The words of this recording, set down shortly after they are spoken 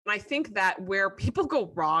I think that where people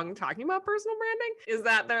go wrong talking about personal branding is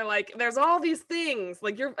that they're like, there's all these things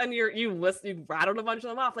like you rattled a bunch of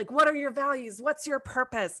them off. Like, what are your values? What's your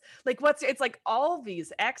purpose? Like, it's like all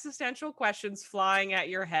these existential questions flying at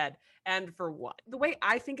your head. And for what? The way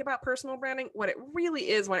I think about personal branding, what it really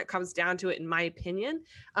is when it comes down to it, in my opinion,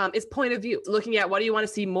 is point of view. Looking at what do you want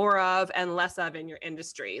to see more of and less of in your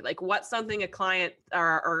industry? Like what's something a client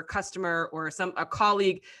or a customer or a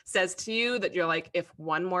colleague says to you that you're like, if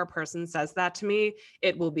one more person says that to me,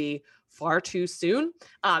 it will be far too soon.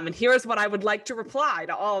 And here's what I would like to reply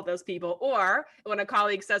to all of those people. Or when a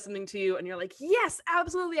colleague says something to you and you're like, yes,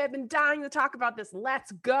 absolutely, I've been dying to talk about this.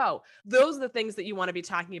 Let's go. Those are the things that you want to be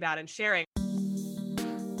talking about and sharing.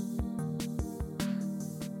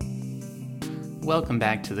 Welcome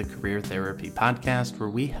back to the Career Therapy Podcast, where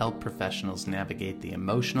we help professionals navigate the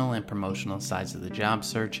emotional and promotional sides of the job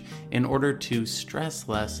search in order to stress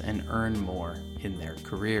less and earn more in their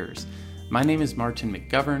careers. My name is Martin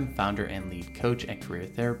McGovern, founder and lead coach at Career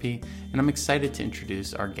Therapy, and I'm excited to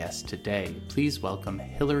introduce our guest today. Please welcome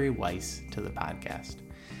Hillary Weiss to the podcast.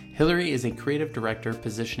 Hillary is a creative director,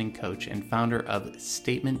 positioning coach, and founder of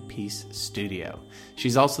Statement Piece Studio.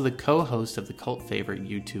 She's also the co-host of the cult favorite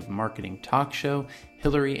YouTube marketing talk show,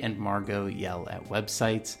 Hillary and Margot Yell at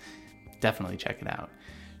Websites. Definitely check it out.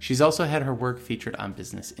 She's also had her work featured on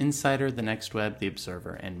Business Insider, The Next Web, The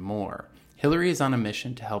Observer, and more. Hillary is on a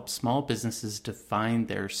mission to help small businesses define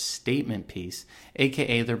their statement piece,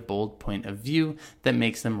 aka their bold point of view that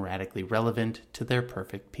makes them radically relevant to their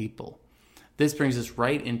perfect people. This brings us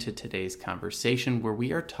right into today's conversation, where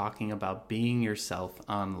we are talking about being yourself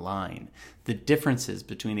online, the differences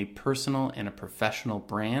between a personal and a professional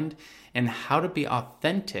brand, and how to be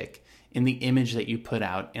authentic in the image that you put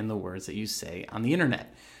out and the words that you say on the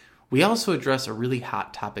internet. We also address a really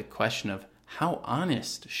hot topic question of how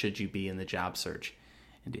honest should you be in the job search?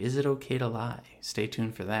 And is it okay to lie? Stay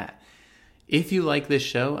tuned for that. If you like this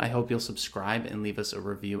show, I hope you'll subscribe and leave us a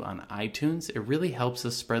review on iTunes. It really helps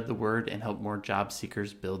us spread the word and help more job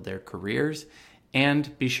seekers build their careers.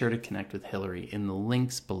 And be sure to connect with Hillary in the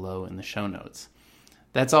links below in the show notes.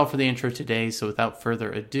 That's all for the intro today. So without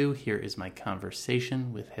further ado, here is my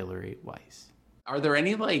conversation with Hillary Weiss. Are there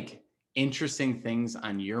any interesting things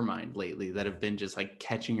on your mind lately that have been just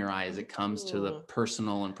catching your eye as it comes to the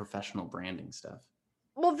personal and professional branding stuff?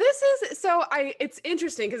 Well, it's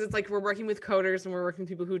interesting because it's we're working with coders and we're working with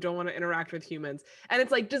people who don't want to interact with humans. And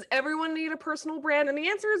it's does everyone need a personal brand? And the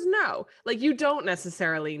answer is no. You don't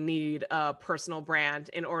necessarily need a personal brand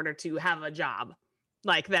in order to have a job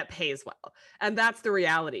that pays well. And that's the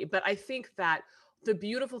reality. But I think that the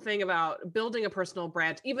beautiful thing about building a personal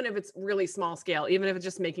brand, even if it's really small scale, even if it's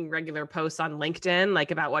just making regular posts on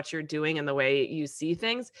LinkedIn, about what you're doing and the way you see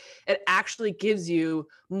things, it actually gives you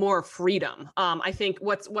more freedom. I think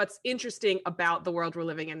what's interesting about the world we're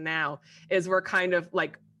living in now is we're kind of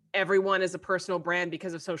everyone is a personal brand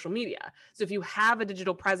because of social media. So if you have a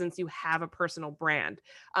digital presence, you have a personal brand.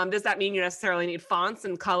 Does that mean you necessarily need fonts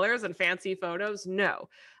and colors and fancy photos? No.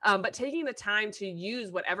 But taking the time to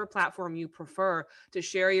use whatever platform you prefer to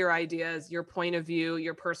share your ideas, your point of view,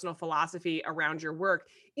 your personal philosophy around your work,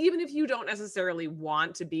 even if you don't necessarily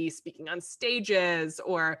want to be speaking on stages,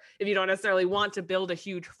 or if you don't necessarily want to build a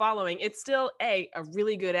huge following, it's still a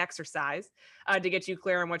really good exercise to get you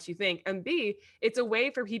clear on what you think. And B, it's a way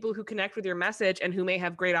for people who connect with your message and who may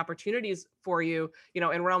have great opportunities for you,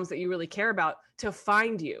 in realms that you really care about, to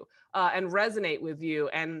find you and resonate with you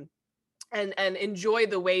and enjoy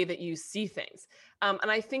the way that you see things. And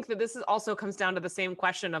I think that this also comes down to the same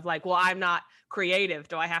question of well, I'm not creative.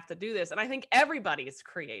 Do I have to do this? And I think everybody's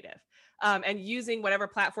creative. And using whatever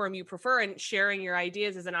platform you prefer and sharing your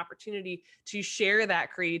ideas is an opportunity to share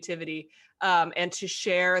that creativity and to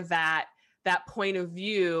share that point of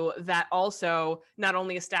view that also not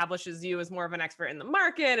only establishes you as more of an expert in the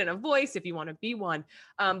market and a voice if you want to be one,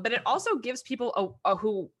 but it also gives people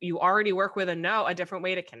who you already work with and know a different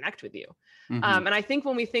way to connect with you. Mm-hmm. And I think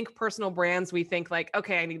when we think personal brands, we think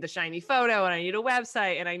okay, I need the shiny photo and I need a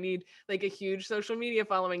website and I need a huge social media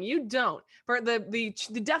following. You don't. For the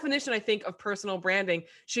definition, I think, of personal branding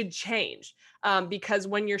should change. Because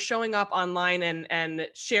when you're showing up online and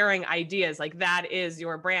sharing ideas, that is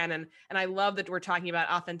your brand. And I love that we're talking about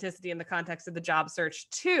authenticity in the context of the job search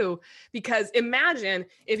too, because imagine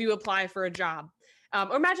if you apply for a job,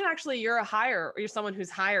 or imagine actually you're a hire, or you're someone who's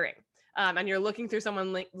hiring. And you're looking through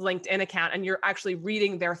someone's LinkedIn account and you're actually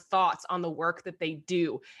reading their thoughts on the work that they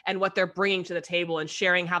do and what they're bringing to the table and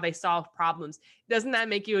sharing how they solve problems. Doesn't that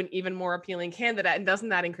make you an even more appealing candidate? And doesn't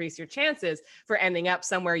that increase your chances for ending up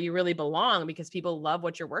somewhere you really belong because people love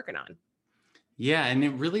what you're working on? Yeah, and it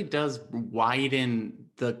really does widen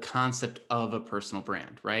the concept of a personal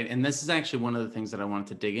brand, right? And this is actually one of the things that I wanted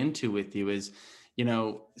to dig into with you is,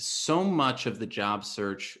 so much of the job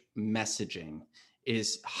search messaging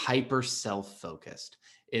is hyper self-focused.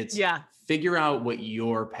 It's Yeah. figure out what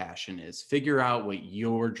your passion is, figure out what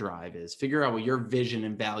your drive is, figure out what your vision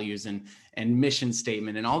and values and mission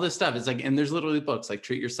statement and all this stuff. It's like, and there's literally books like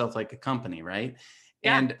Treat Yourself Like a Company, right?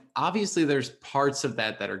 Yeah. And obviously there's parts of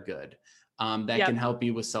that are good. That can Yep. help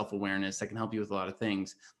you with self-awareness, that can help you with a lot of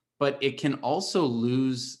things, but it can also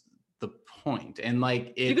lose the point. And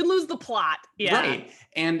like You could lose the plot. Yeah. right.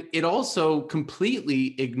 And it also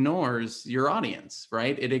completely ignores your audience,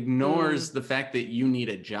 right? It ignores the fact that you need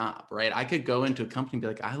a job, right? I could go into a company and be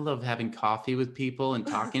like, I love having coffee with people and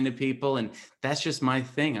talking to people. And that's just my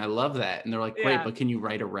thing. I love that. And they're like, great, Yeah. but can you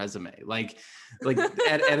write a resume? Like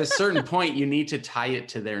at a certain point, you need to tie it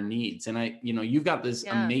to their needs. And you've got this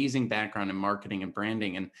amazing background in marketing and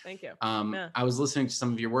branding. And Thank you. I was listening to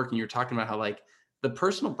some of your work and you're talking about how like the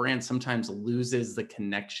personal brand sometimes loses the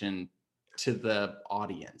connection to the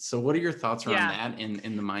audience. So what are your thoughts around that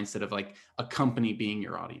in the mindset of like a company being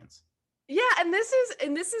your audience? Yeah, and this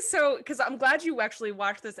is so, because I'm glad you actually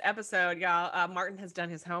watched this episode. Yeah, Martin has done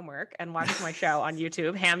his homework and watched my show on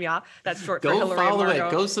YouTube, Ham Ya. That's short for Hillary follow Margot.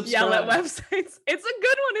 it. Go subscribe. Yell at websites. It's a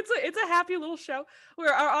good one. It's a happy little show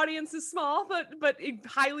where our audience is small, but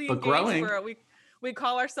highly engaged. Growing. Where we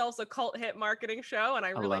call ourselves a cult hit marketing show, and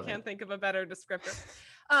I really can't think of a better descriptor.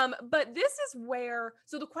 But this is where,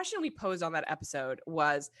 so the question we posed on that episode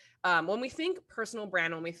was, when we think personal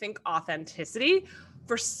brand, when we think authenticity,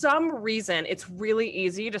 for some reason, it's really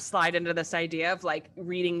easy to slide into this idea of like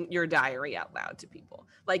reading your diary out loud to people.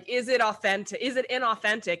 Like, is it authentic? Is it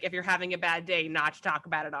inauthentic if you're having a bad day not to talk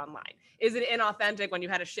about it online? Is it inauthentic when you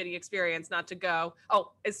had a shitty experience not to go?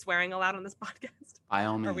 Oh, is swearing allowed on this podcast? By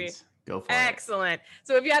all means. Go for it. Excellent.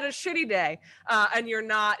 So if you had a shitty day and you're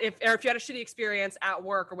not, if you had a shitty experience at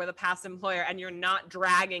work or with a past employer and you're not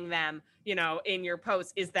dragging them, in your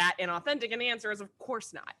posts, is that inauthentic? And the answer is, of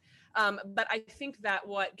course not. But I think that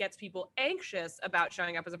what gets people anxious about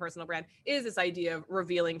showing up as a personal brand is this idea of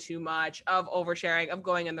revealing too much, of oversharing, of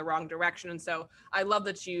going in the wrong direction. And so I love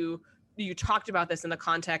that you talked about this in the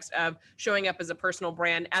context of showing up as a personal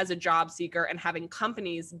brand, as a job seeker, and having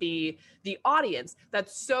companies be the audience.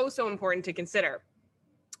 That's so important to consider,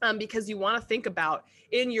 because you want to think about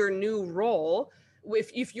in your new role,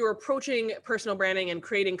 if you're approaching personal branding and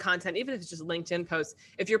creating content, even if it's just LinkedIn posts,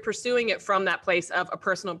 if you're pursuing it from that place of a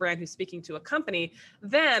personal brand who's speaking to a company,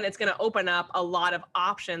 then it's going to open up a lot of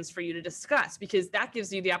options for you to discuss, because that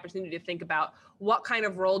gives you the opportunity to think about what kind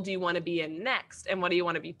of role do you want to be in next, and what do you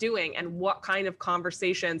want to be doing, and what kind of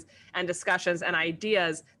conversations and discussions and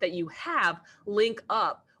ideas that you have link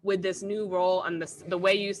up with this new role and the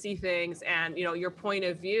way you see things and your point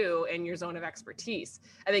of view and your zone of expertise.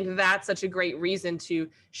 I think that's such a great reason to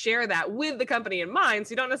share that with the company in mind.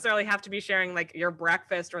 So you don't necessarily have to be sharing like your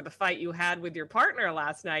breakfast or the fight you had with your partner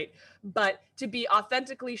last night, but to be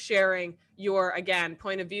authentically sharing your, again,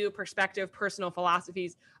 point of view, perspective, personal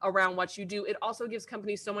philosophies around what you do. It also gives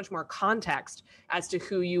companies so much more context as to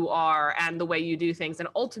who you are and the way you do things. And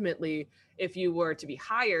ultimately, if you were to be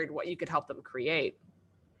hired, what you could help them create.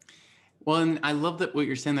 Well, and I love that what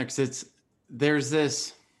you're saying there, because there's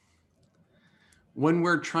this, when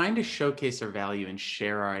we're trying to showcase our value and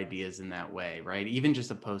share our ideas in that way, right? Even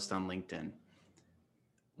just a post on LinkedIn.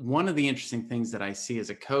 One of the interesting things that I see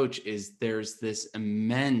as a coach is there's this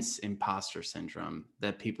immense imposter syndrome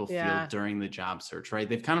that people feel during the job search, right?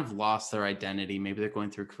 They've kind of lost their identity. Maybe they're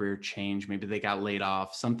going through career change. Maybe they got laid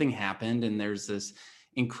off. Something happened, and there's this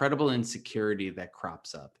incredible insecurity that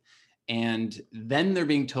crops up. And then they're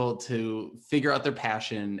being told to figure out their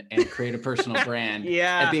passion and create a personal brand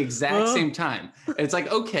at the exact same time. And it's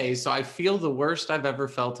like, okay, so I feel the worst I've ever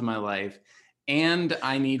felt in my life, and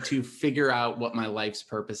I need to figure out what my life's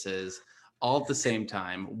purpose is all at the same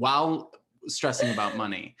time while stressing about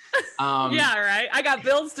money. Right. I got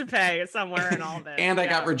bills to pay somewhere and all this. And I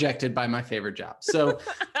got rejected by my favorite job. So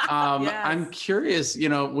I'm curious,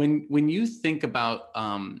 when you think about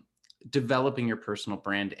developing your personal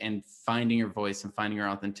brand and finding your voice and finding your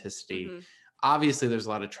authenticity, obviously there's a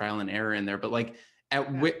lot of trial and error in there, but like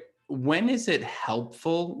when is it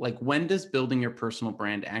helpful? Like, when does building your personal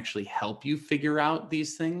brand actually help you figure out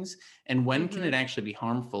these things? And when can it actually be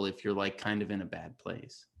harmful if you're like kind of in a bad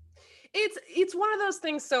place? It's one of those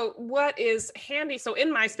things. So what is handy? So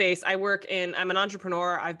in my space, I'm an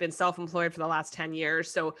entrepreneur. I've been self-employed for the last 10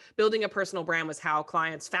 years. So building a personal brand was how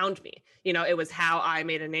clients found me. It was how I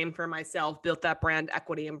made a name for myself, built that brand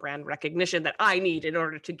equity and brand recognition that I need in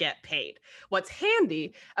order to get paid. What's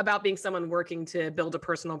handy about being someone working to build a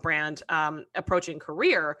personal brand, approaching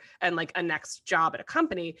career and like a next job at a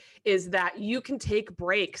company, is that you can take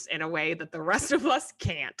breaks in a way that the rest of us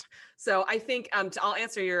can't. So I think I'll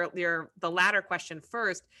answer the latter question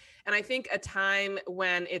first. And I think a time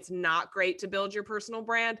when it's not great to build your personal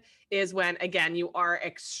brand is when, again, you are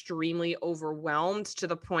extremely overwhelmed to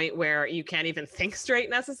the point where you can't even think straight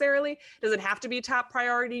necessarily. Does it have to be top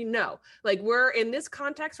priority? No. Like, we're in this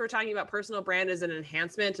context, we're talking about personal brand as an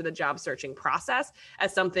enhancement to the job searching process,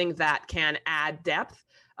 as something that can add depth.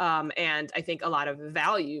 And I think a lot of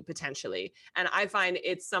value potentially. And I find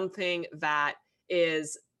it's something that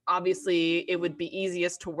is obviously it would be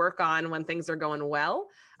easiest to work on when things are going well.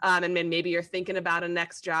 And then maybe you're thinking about a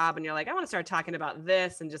next job and you're like, I want to start talking about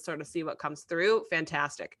this and just sort of see what comes through.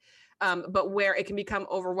 Fantastic. But where it can become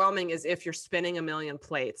overwhelming is if you're spinning a million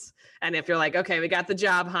plates. And if you're like, okay, we got the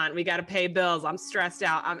job hunt, we got to pay bills, I'm stressed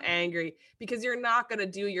out, I'm angry, because you're not going to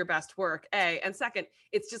do your best work, A. And second,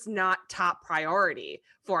 it's just not top priority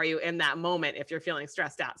for you in that moment if you're feeling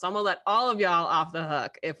stressed out. So I'm going to let all of y'all off the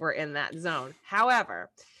hook if we're in that zone. However,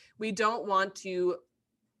 you don't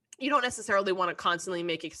necessarily want to constantly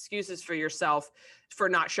make excuses for yourself for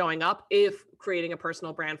not showing up if creating a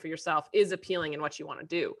personal brand for yourself is appealing in what you want to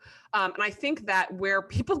do. And I think that where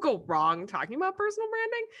people go wrong talking about personal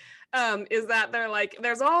branding is that they're like,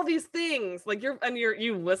 there's all these things like you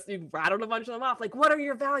rattled a bunch of them off. Like, what are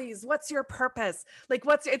your values? What's your purpose? Like,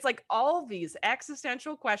 it's like all these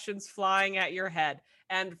existential questions flying at your head.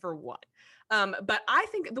 And for what? But I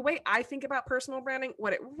think the way I think about personal branding,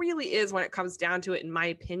 what it really is when it comes down to it, in my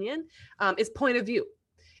opinion, is point of view,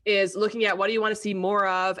 is looking at what do you want to see more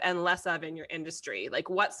of and less of in your industry? Like,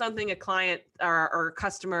 what's something a client or a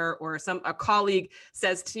customer or a colleague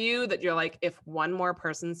says to you that you're like, if one more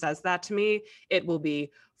person says that to me, it will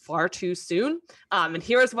be far too soon. And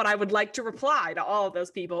here's what I would like to reply to all of those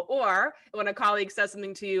people. Or when a colleague says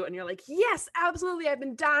something to you and you're like, yes, absolutely, I've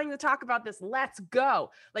been dying to talk about this. Let's go.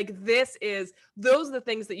 Like, those are the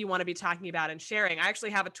things that you want to be talking about and sharing. I actually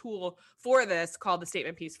have a tool for this called the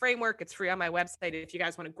Statement Piece Framework. It's free on my website if you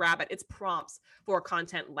guys want to grab it. It's prompts for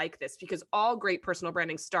content like this, because all great personal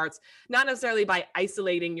branding starts not necessarily by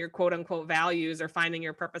isolating your quote unquote values or finding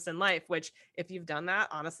your purpose in life, which if you've done that,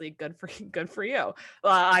 honestly, good for you.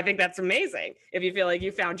 I think that's amazing if you feel like you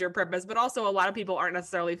found your purpose, but also a lot of people aren't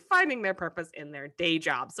necessarily finding their purpose in their day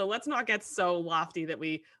job. So let's not get so lofty that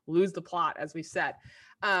we lose the plot, as we said.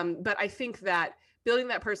 But I think that building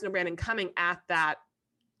that personal brand and coming at that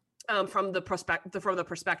from the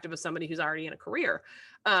perspective of somebody who's already in a career,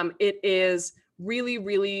 it is really,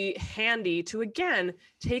 really handy to, again,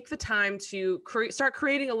 take the time to start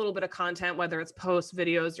creating a little bit of content, whether it's posts,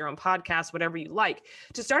 videos, your own podcast, whatever you like,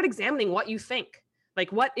 to start examining what you think.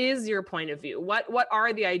 Like, what is your point of view? What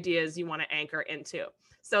are the ideas you want to anchor into,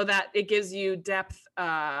 so that it gives you depth,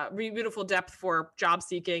 beautiful depth for job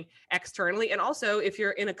seeking externally. And also, if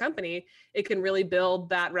you're in a company, it can really build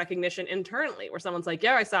that recognition internally where someone's like,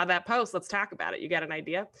 yeah, I saw that post. Let's talk about it. You get an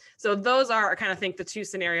idea. So those are, I kind of think, the two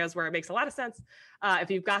scenarios where it makes a lot of sense if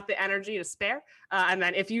you've got the energy to spare. And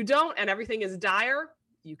then if you don't and everything is dire,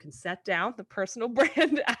 you can set down the personal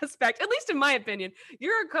brand aspect. At least in my opinion,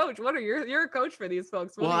 you're a coach. You're a coach for these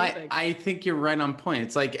folks. What do you think? I think you're right on point.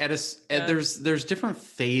 It's like there's different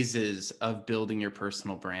phases of building your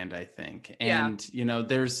personal brand, I think. And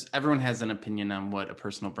everyone has an opinion on what a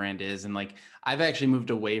personal brand is. And like, I've actually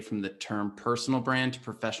moved away from the term personal brand to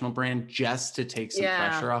professional brand just to take some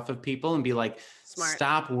pressure off of people and be like, smart.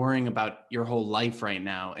 Stop worrying about your whole life right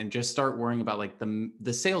now and just start worrying about like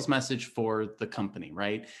the sales message for the company,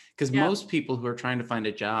 right? Because most people who are trying to find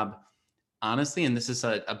a job, honestly, and this is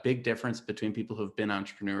a big difference between people who have been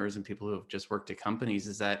entrepreneurs and people who have just worked at companies,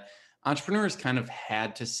 is that entrepreneurs kind of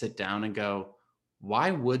had to sit down and go,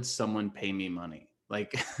 why would someone pay me money?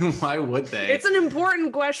 Like, why would they? It's an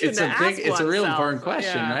important question to ask. It's a real important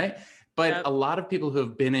question, right? But a lot of people who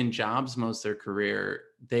have been in jobs most of their career,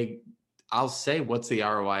 I'll say, what's the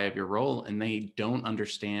ROI of your role? And they don't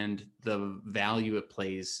understand the value it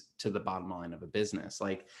plays to the bottom line of a business.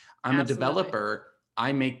 Like, I'm a developer,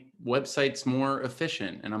 I make websites more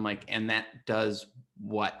efficient. And I'm like, and that does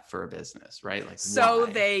what for a business, right? Like, so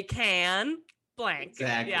why? They can blank.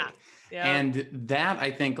 Exactly. Yeah. And that,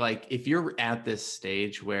 I think, like, if you're at this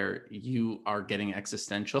stage where you are getting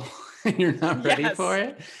existential and you're not ready for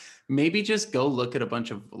it, maybe just go look at a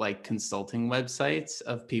bunch of like consulting websites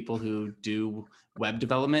of people who do web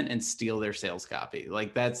development and steal their sales copy.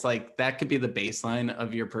 Like that could be the baseline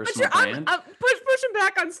of your personal brand. I'm pushing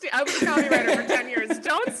back on I was a copywriter for 10 years.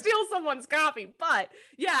 Don't steal someone's copy. But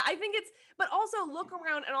yeah, I think but also look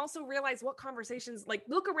around and also realize what conversations, like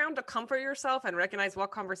look around to comfort yourself and recognize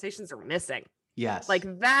what conversations are missing. Yes.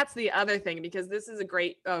 Like that's the other thing, because this is a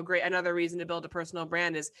great, another reason to build a personal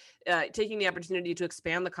brand is taking the opportunity to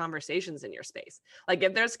expand the conversations in your space. Like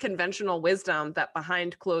if there's conventional wisdom that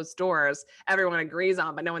behind closed doors, everyone agrees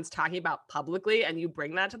on, but no one's talking about publicly, and you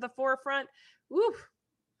bring that to the forefront, woo.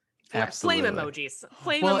 Absolutely.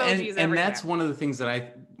 Flame emojis. And that's one of the things that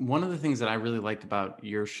I really liked about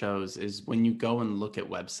your shows is when you go and look at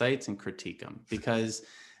websites and critique them, because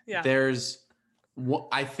there's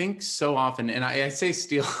I think so often, and I say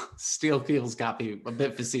steal people's copy a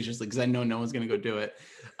bit facetiously because I know no one's going to go do it.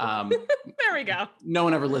 There we go. No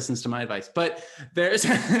one ever listens to my advice, but there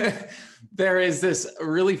is this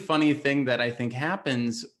really funny thing that I think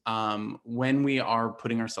happens when we are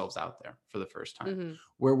putting ourselves out there for the first time,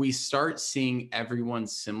 where we start seeing everyone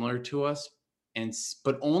similar to us,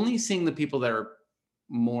 but only seeing the people that are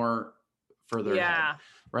more further ahead,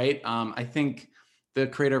 right? I think the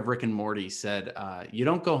creator of Rick and Morty said, you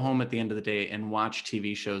don't go home at the end of the day and watch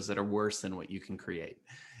TV shows that are worse than what you can create.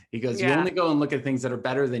 He goes, you only go and look at things that are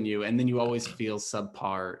better than you, and then you always feel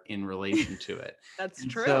subpar in relation to it. That's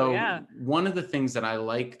true. So one of the things that I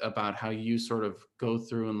like about how you sort of go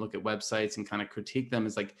through and look at websites and kind of critique them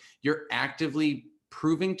is like you're actively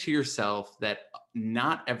proving to yourself that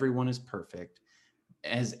not everyone is perfect.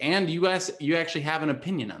 And you actually have an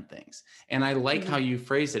opinion on things. And I like how you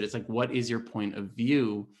phrase it. It's like, what is your point of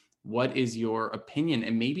view? What is your opinion?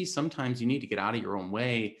 And maybe sometimes you need to get out of your own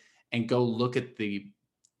way and go look at the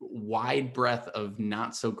wide breadth of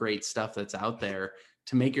not so great stuff that's out there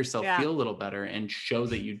to make yourself feel a little better and show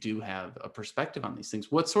that you do have a perspective on these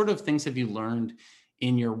things. What sort of things have you learned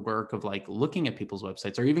in your work of like looking at people's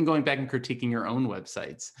websites, or even going back and critiquing your own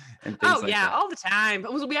websites and things like that? All the time.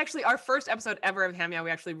 We actually, our first episode ever of Ham Yeah, we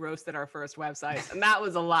actually roasted our first website, and that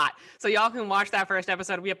was a lot. So y'all can watch that first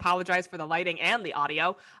episode. We apologize for the lighting and the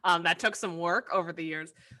audio. That took some work over the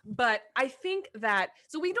years. But I think that,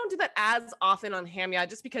 so we don't do that as often on Ham Yeah,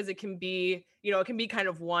 just because it can be, it can be kind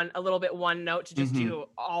of a little bit one note to just do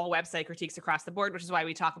all website critiques across the board, which is why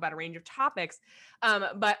we talk about a range of topics.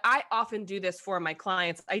 But I often do this for my clients.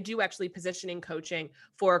 I do actually positioning coaching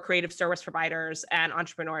for creative service providers and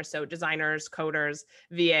entrepreneurs. So designers, coders,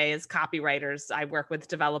 VAs, copywriters. I work with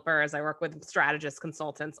developers. I work with strategists,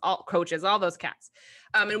 consultants, all coaches, all those cats.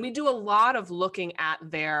 And we do a lot of looking at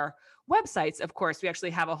their websites. Of course, we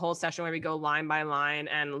actually have a whole session where we go line by line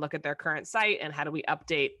and look at their current site and how do we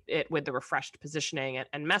update it with the refreshed positioning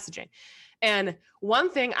and messaging. And one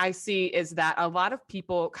thing I see is that a lot of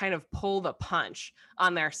people kind of pull the punch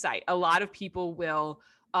on their site. A lot of people will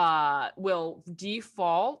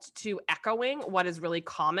default to echoing what is really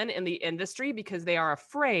common in the industry because they are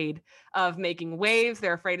afraid of making waves.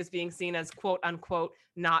 They're afraid of being seen as quote unquote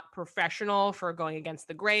not professional for going against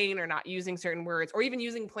the grain or not using certain words or even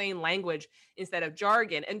using plain language instead of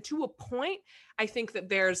jargon. And to a point, I think that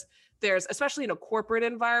there's especially in a corporate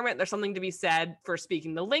environment, there's something to be said for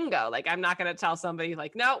speaking the lingo. Like, I'm not going to tell somebody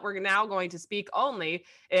like, no, we're now going to speak only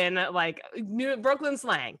in like New Brooklyn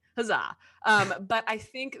slang. Huzzah. But I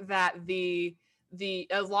think that a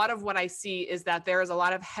lot of what I see is that there is a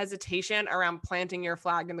lot of hesitation around planting your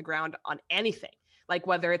flag in the ground on anything, like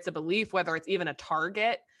whether it's a belief, whether it's even a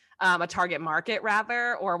target market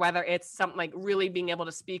rather, or whether it's something like really being able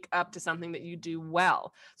to speak up to something that you do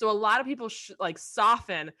well. So a lot of people like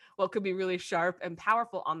soften what could be really sharp and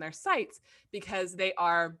powerful on their sites because they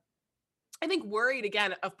are, I think, worried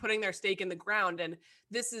again of putting their stake in the ground. And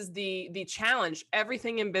this is the challenge.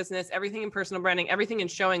 Everything in business, everything in personal branding, everything in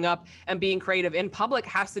showing up and being creative in public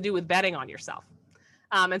has to do with betting on yourself.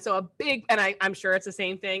 And so I'm sure it's the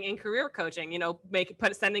same thing in career coaching,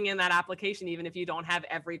 sending in that application, even if you don't have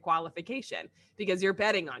every qualification, because you're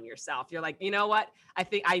betting on yourself. You're like, you know what?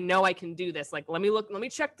 I know I can do this. Like, let me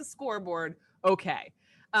check the scoreboard. Okay.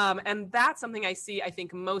 And that's something I see, I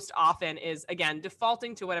think most often is, again,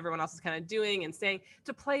 defaulting to what everyone else is kind of doing and saying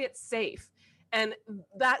to play it safe. And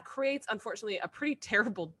that creates, unfortunately, a pretty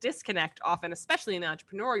terrible disconnect often, especially in the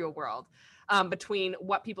entrepreneurial world, between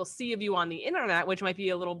what people see of you on the internet, which might be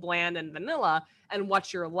a little bland and vanilla, and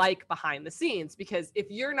what you're like behind the scenes. Because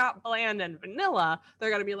if you're not bland and vanilla, they're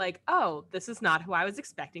going to be like, oh, this is not who I was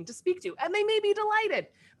expecting to speak to. And they may be delighted,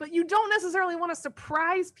 but you don't necessarily want to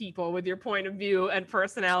surprise people with your point of view and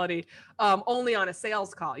personality only on a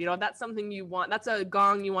sales call. You know, that's something you want. That's a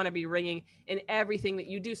gong you want to be ringing in everything that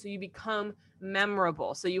you do. So you become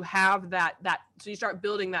memorable. So you have so you start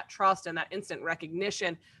building that trust and that instant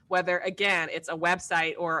recognition, whether, again, it's a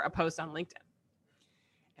website or a post on LinkedIn.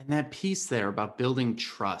 And that piece there about building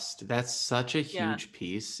trust, that's such a huge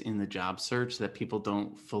piece in the job search that people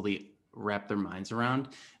don't fully wrap their minds around.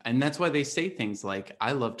 And that's why they say things like,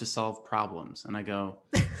 I love to solve problems. And I go,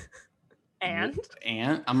 and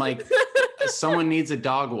I'm like, someone needs a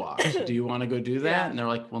dog walk. Do you want to go do that? Yeah. And they're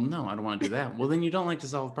like, well, no, I don't want to do that. Well, then you don't like to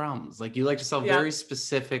solve problems. Like, you like to solve very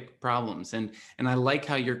specific problems. And I like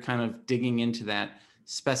how you're kind of digging into that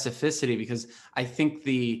specificity, because I think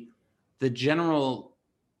the general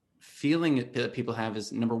feeling that people have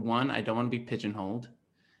is, number one, I don't want to be pigeonholed.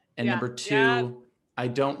 And number two, I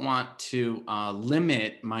don't want to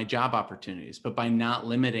limit my job opportunities. But by not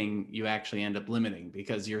limiting, you actually end up limiting,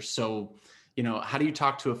 because you're so, you know, how do you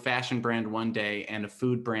talk to a fashion brand one day and a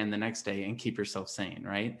food brand the next day and keep yourself sane,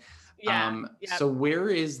 right? So where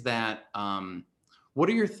is that, what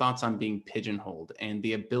are your thoughts on being pigeonholed and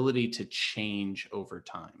the ability to change over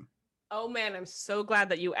time? Oh man, I'm so glad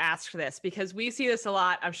that you asked this, because we see this a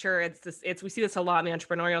lot. I'm sure we see this a lot in the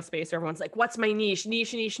entrepreneurial space. Everyone's like, what's my niche?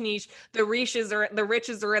 Niche. The riches are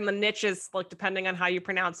in the niches, like, depending on how you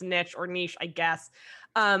pronounce niche or niche, I guess.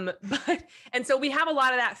 And so we have a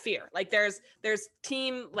lot of that fear. Like, there's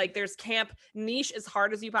team, like, there's camp, niche as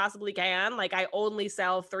hard as you possibly can. Like, I only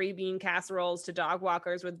sell 3 bean casseroles to dog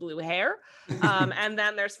walkers with blue hair. And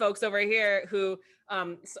then there's folks over here who,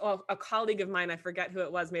 so a colleague of mine, I forget who it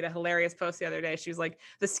was, made a hilarious post the other day. She was like,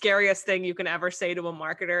 the scariest thing you can ever say to a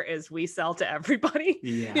marketer is, we sell to everybody.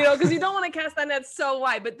 You know, because you don't want to cast that net so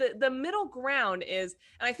wide. But the middle ground is,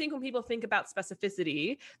 and I think when people think about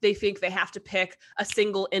specificity, they think they have to pick a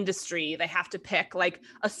single industry. They have to pick like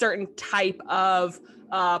a certain type of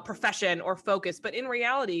profession or focus. But in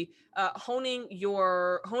reality, honing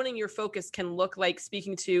your focus can look like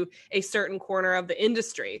speaking to a certain corner of the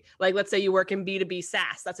industry. Like, let's say you work in B2B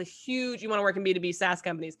SaaS. You want to work in B2B SaaS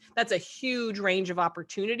companies. That's a huge range of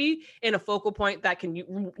opportunity in a focal point that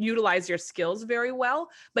can utilize your skills very well,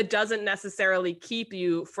 but doesn't necessarily keep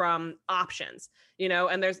you from options, you know,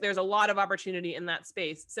 and there's a lot of opportunity in that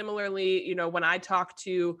space. Similarly, you know, when I talk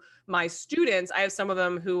to my students, I have some of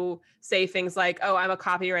them who say things like, oh, I'm a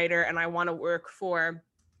copywriter and I want to work for,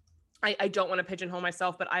 I don't want to pigeonhole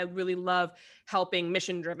myself, but I really love helping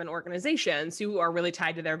mission-driven organizations who are really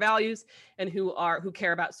tied to their values and who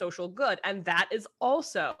care about social good. And that is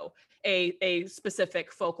also a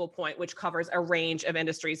specific focal point, which covers a range of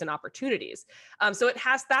industries and opportunities. So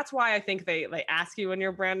that's why I think they ask you when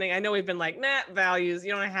you're branding. I know we've been like, nah, values,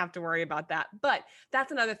 you don't have to worry about that. But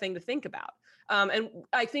that's another thing to think about. And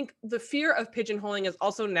I think the fear of pigeonholing is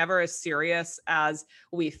also never as serious as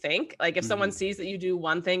we think. Like, if someone sees that you do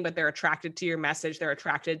one thing, but they're attracted to your message, they're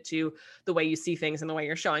attracted to the way you see things and the way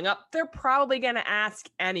you're showing up, they're probably going to ask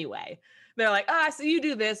anyway. They're like, so you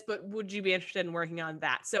do this, but would you be interested in working on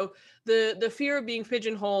that? So the fear of being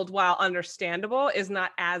pigeonholed, while understandable, is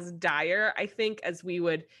not as dire, I think, as we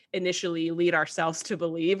would initially lead ourselves to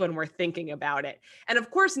believe when we're thinking about it. And of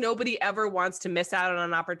course, nobody ever wants to miss out on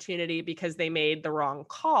an opportunity because they made the wrong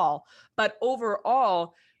call. But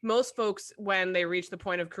overall, most folks, when they reach the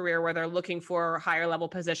point of career where they're looking for higher level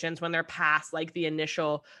positions, when they're past like the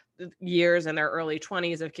initial years in their early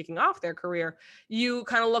 20s of kicking off their career, you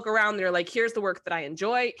kind of look around and you're like, here's the work that I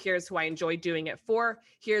enjoy. Here's who I enjoy doing it for.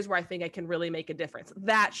 Here's where I think I can really make a difference.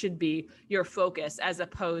 That should be your focus, as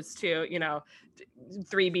opposed to, you know,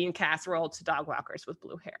 3 bean casserole to dog walkers with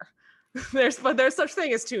blue hair. There's such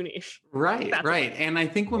thing as too niche. Right. And I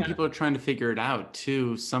think when people are trying to figure it out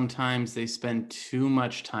too, sometimes they spend too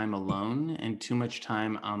much time alone and too much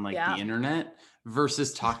time on the internet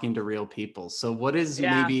versus talking to real people. So what is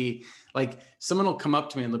maybe like, someone will come up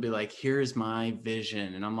to me and they'll be like, here's my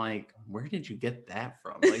vision. And I'm like, where did you get that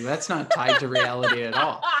from? Like, that's not tied to reality at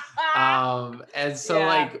all. And so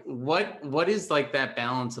like, what is like that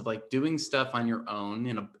balance of like doing stuff on your own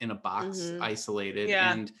in a box, isolated,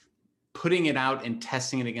 and putting it out and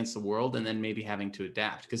testing it against the world, and then maybe having to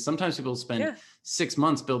adapt? Because sometimes people spend 6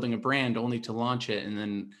 months building a brand only to launch it and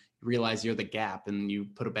then realize you're the Gap and you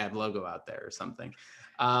put a bad logo out there or something.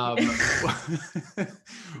 How do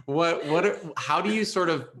you sort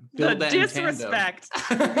of build that disrespect?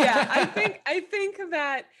 I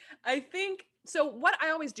think So what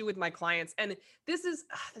I always do with my clients, and this is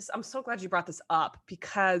I'm so glad you brought this up,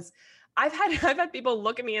 because I've had people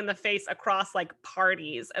look at me in the face across like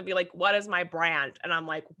parties and be like, "What is my brand?" And I'm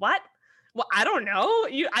like, "What? Well, I don't know.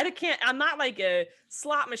 I'm not like a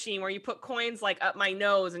slot machine where you put coins like up my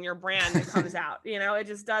nose and your brand comes out. It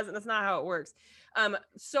just doesn't. That's not how it works.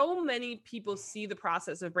 So many people see the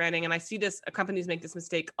process of branding, and I see companies make this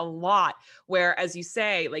mistake a lot, where, as you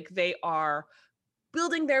say, like they are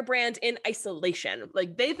building their brand in isolation.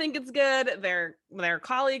 Like they think it's good, their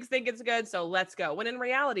colleagues think it's good, so let's go. When in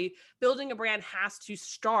reality, building a brand has to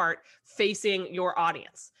start facing your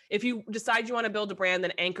audience. If you decide you want to build a brand,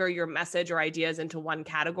 then anchor your message or ideas into one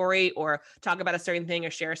category, or talk about a certain thing, or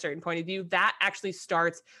share a certain point of view. That actually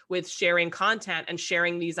starts with sharing content and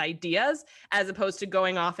sharing these ideas, as opposed to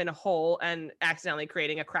going off in a hole and accidentally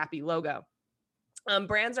creating a crappy logo.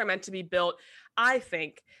 Brands are meant to be built, I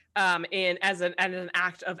think, as an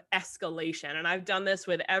act of escalation. And I've done this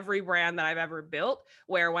with every brand that I've ever built,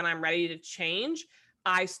 where when I'm ready to change,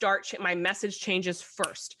 I start my message changes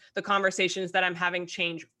first. The conversations that I'm having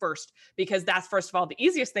change first, because that's, first of all, the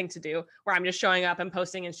easiest thing to do, where I'm just showing up and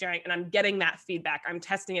posting and sharing, and I'm getting that feedback. I'm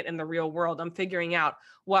testing it in the real world. I'm figuring out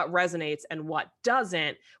what resonates and what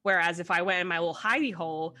doesn't. Whereas if I went in my little hidey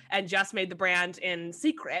hole and just made the brand in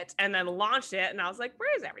secret and then launched it, and I was like,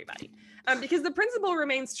 where is everybody? Because the principle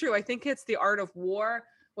remains true. I think it's the art of war,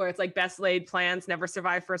 where it's like best laid plans never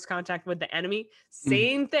survive first contact with the enemy.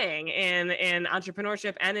 Same thing in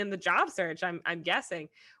entrepreneurship and in the job search, I'm guessing,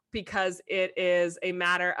 because it is a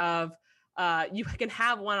matter of you can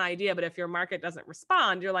have one idea, but if your market doesn't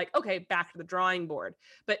respond, you're like, okay, back to the drawing board.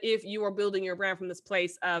 But if you are building your brand from this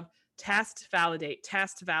place of test, validate,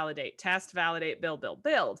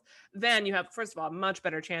 build, then you have, first of all, a much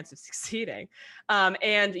better chance of succeeding.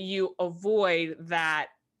 And you avoid that,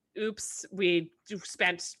 oops, we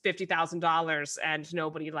spent $50,000 and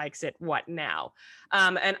nobody likes it. What now?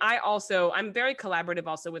 And I'm very collaborative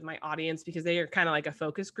also with my audience, because they are kind of like a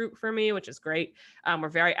focus group for me, which is great. We're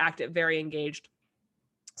very active, very engaged.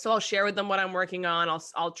 So I'll share with them what I'm working on.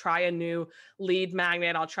 I'll try a new lead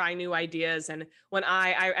magnet. I'll try new ideas. And when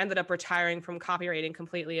I ended up retiring from copywriting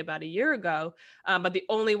completely about a year ago, but the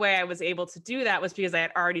only way I was able to do that was because I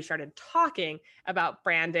had already started talking about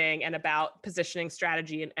branding and about positioning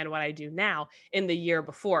strategy and what I do now in the year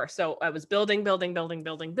before. So I was building, so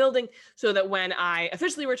that when I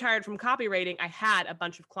officially retired from copywriting, I had a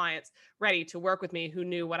bunch of clients ready to work with me who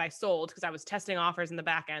knew what I sold, because I was testing offers in the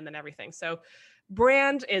back end and everything. So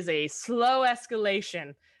brand is a slow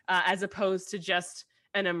escalation, as opposed to just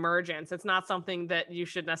an emergence. It's not something that you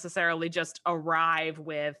should necessarily just arrive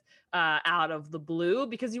with out of the blue,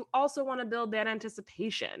 because you also want to build that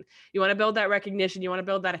anticipation. You want to build that recognition. You want to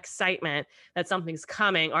build that excitement that something's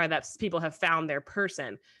coming, or that people have found their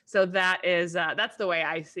person. So that's the way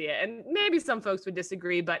I see it. And maybe some folks would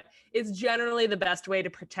disagree, but it's generally the best way to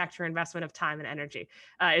protect your investment of time and energy,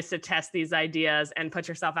 is to test these ideas and put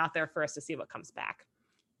yourself out there first to see what comes back.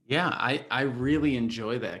 Yeah, I really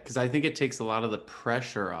enjoy that, because I think it takes a lot of the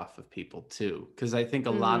pressure off of people too. Because I think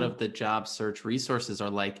a lot of the job search resources are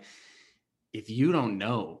like, if you don't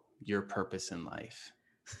know your purpose in life,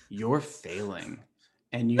 you're failing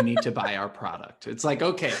and you need to buy our product. It's like,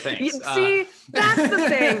 okay, thanks. See, that's the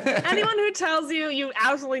thing. Anyone who tells you you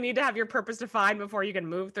absolutely need to have your purpose defined before you can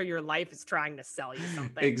move through your life is trying to sell you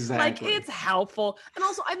something. Exactly. Like, it's helpful. And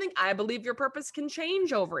also, I believe your purpose can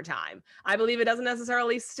change over time. I believe it doesn't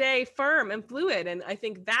necessarily stay firm and fluid. And I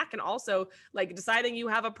think that can also, like, deciding you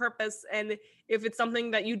have a purpose, and if it's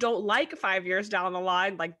something that you don't like 5 years down the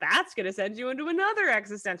line, like, that's going to send you into another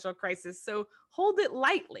existential crisis. So hold it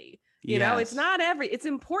lightly. You know, it's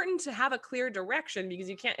important to have a clear direction, because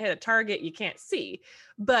you can't hit a target you can't see,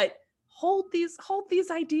 but hold these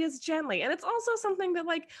ideas gently. And it's also something that,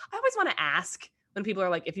 like, I always want to ask when people are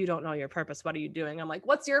like, if you don't know your purpose, what are you doing? I'm like,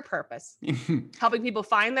 what's your purpose? Helping people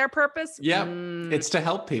find their purpose? Yeah. It's to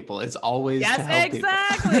help people. It's always to help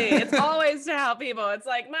exactly. People. It's always to help people. It's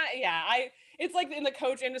like it's like in the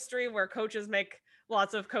coach industry, where coaches make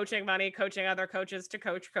lots of coaching money, coaching other coaches to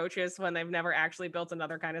coach coaches when they've never actually built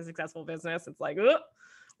another kind of successful business. It's like, well,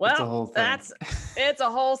 it's a whole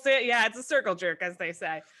thing. Yeah, it's a circle jerk, as they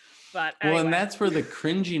say. But anyway. Well, and that's where the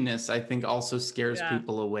cringiness, I think, also scares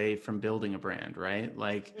people away from building a brand, right?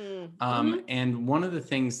 Like, and one of the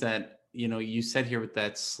things that, you said here with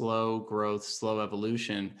that slow growth, slow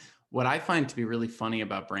evolution, what I find to be really funny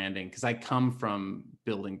about branding, because I come from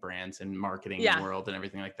building brands and marketing world and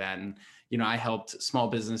everything like that. And, I helped small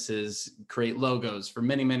businesses create logos for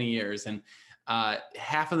many, many years. And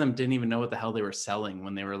half of them didn't even know what the hell they were selling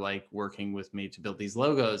when they were like working with me to build these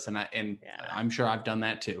logos. And I'm sure I've done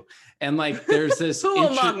that too. And like, there's this who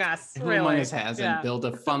among us hasn't built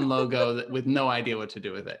a fun logo with no idea what to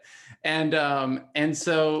do with it. And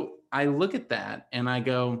so I look at that and I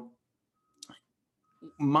go,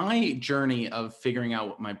 my journey of figuring out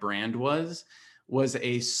what my brand was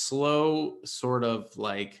a slow sort of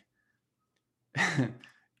like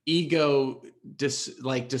ego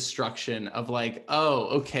destruction of like, oh,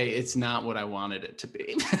 okay, it's not what I wanted it to be.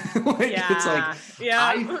 It's like,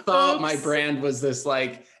 I thought my brand was this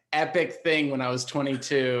like epic thing when I was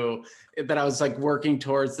 22, that I was like working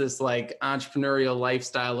towards this like entrepreneurial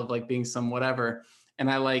lifestyle of like being some whatever. And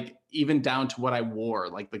I like, even down to what I wore,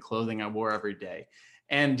 like the clothing I wore every day.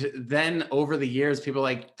 And then over the years, people are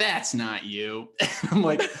like, that's not you. I'm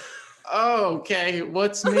like, oh, okay,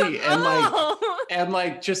 what's me? And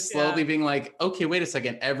like just slowly being like, okay, wait a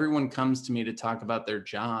second. Everyone comes to me to talk about their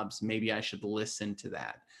jobs. Maybe I should listen to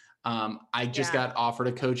that. I just got offered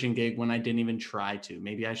a coaching gig when I didn't even try to.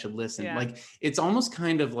 Maybe I should listen. Yeah. Like, it's almost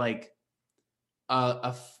kind of like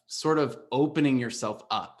a sort of opening yourself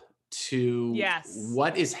up to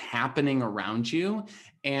what is happening around you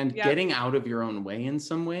and getting out of your own way in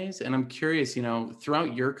some ways. And I'm curious, you know,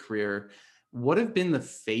 throughout your career, what have been the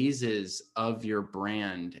phases of your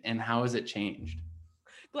brand and how has it changed?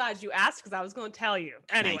 Glad you asked, because I was going to tell you.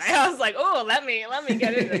 Anyway, nice. I was like, oh, let me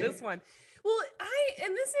get into this one. Well,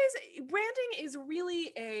 branding is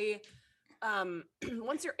really a,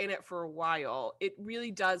 once you're in it for a while, it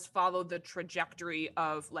really does follow the trajectory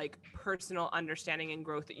of like personal understanding and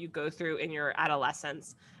growth that you go through in your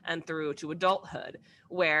adolescence and through to adulthood,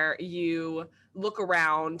 where you look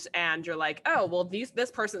around and you're like, oh, well, this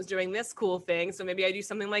person's doing this cool thing, so maybe I do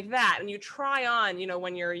something like that. And you try on, you know,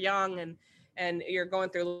 when you're young and you're going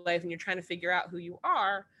through life and you're trying to figure out who you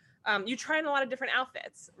are. You try on a lot of different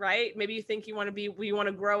outfits, right? Maybe you think you want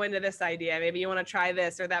to grow into this idea. Maybe you want to try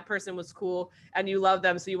this, or that person was cool and you love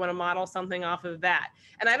them, so you want to model something off of that.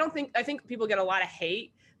 And I think people get a lot of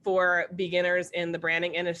hate for beginners in the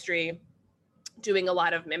branding industry doing a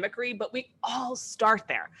lot of mimicry, but we all start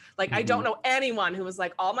there. Like, I don't know anyone who was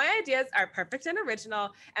like, all my ideas are perfect and original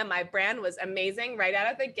and my brand was amazing right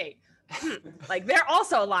out of the gate. Like, they're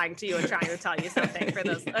also lying to you and trying to tell you something for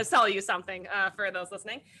those, sell you something for those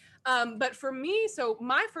listening. But for me, so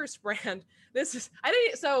my first brand, this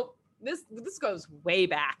goes way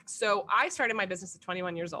back. So I started my business at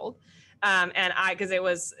 21 years old. Because it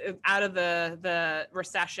was out of the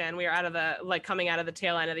recession, we were coming out of the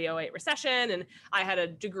tail end of the 2008 recession. And I had a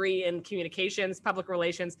degree in communications, public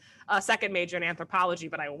relations, a second major in anthropology,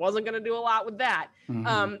 but I wasn't going to do a lot with that.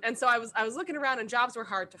 And so I was looking around and jobs were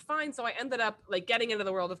hard to find. So I ended up like getting into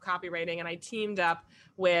the world of copywriting, and I teamed up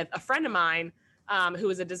with a friend of mine who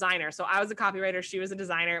was a designer. So I was a copywriter, she was a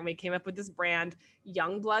designer, and we came up with this brand,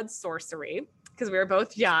 Youngblood Sourcery, because we were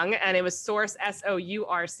both young, and it was Source,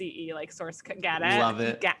 SOURCE, like source. Get it? Love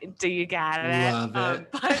it. Do you get it? Love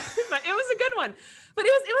it. But it was a good one. But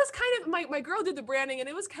it was kind of, my girl did the branding, and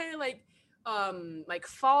it was kind of like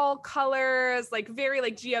fall colors, like very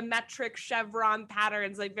like geometric chevron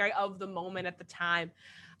patterns, like very of the moment at the time.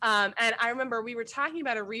 And I remember we were talking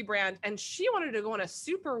about a rebrand, and she wanted to go in a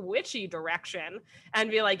super witchy direction and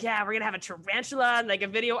be like, yeah, we're gonna have a tarantula and like a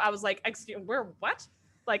video. I was like, excuse me, we're what?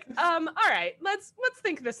 Like, all right, let's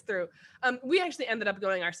think this through. We actually ended up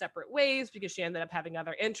going our separate ways because she ended up having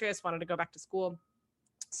other interests, wanted to go back to school.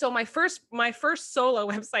 So my first solo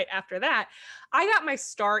website after that, I got my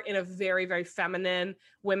start in a very, very feminine,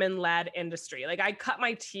 women-led industry. Like, I cut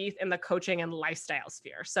my teeth in the coaching and lifestyle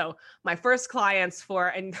sphere. So my first clients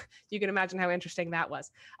and you can imagine how interesting that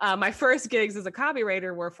was. My first gigs as a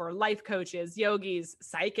copywriter were for life coaches, yogis,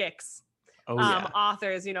 psychics,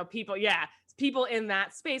 authors, you know, people in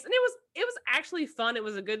that space. And it was actually fun. It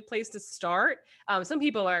was a good place to start. Some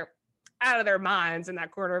people are out of their minds in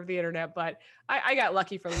that corner of the internet, but I got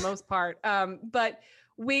lucky for the most part. But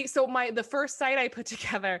the first site I put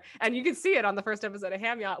together, and you can see it on the first episode of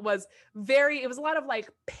Ham Yacht, it was a lot of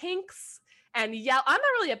like pinks and yellow. I'm not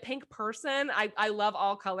really a pink person. I love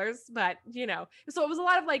all colors, but you know, so it was a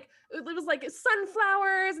lot of like, it was like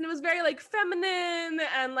sunflowers, and it was very like feminine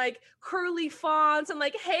and like curly fonts and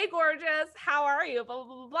like, hey, gorgeous, how are you? Blah,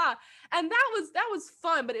 blah, blah, blah. And that was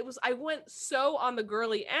fun, but I went so on the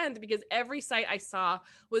girly end because every site I saw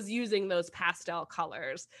was using those pastel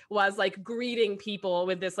colors, was like greeting people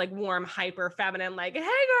with this like warm, hyper feminine, like, hey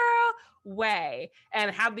girl, way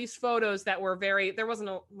and have these photos that were there wasn't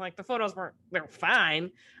the photos they're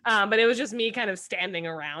fine. But it was just me kind of standing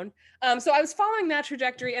around. So I was following that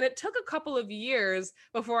trajectory, and it took a couple of years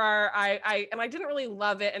before I didn't really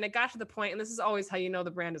love it. And it got to the point, and this is always how you know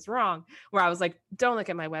the brand is wrong, where I was like, don't look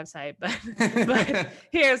at my website, but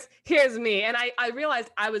here's me. And I realized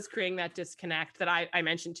I was creating that disconnect that I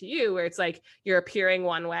mentioned to you, where it's like, you're appearing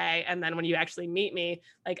one way, and then when you actually meet me,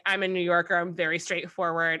 like, I'm a New Yorker, I'm very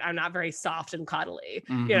straightforward, I'm not very soft and cuddly.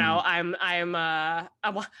 You know, I am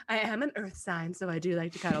an earth sign, so I do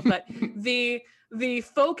like to cuddle, but the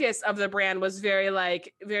focus of the brand was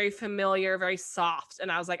very familiar, very soft.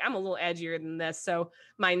 And I was like, I'm a little edgier than this. So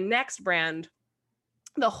my next brand,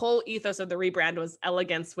 the whole ethos of the rebrand was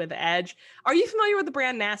elegance with edge. Are you familiar with the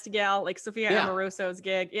brand Nasty Gal, like Sophia Amoruso's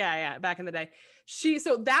gig? Yeah, back in the day.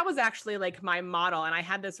 So that was actually like my model. And I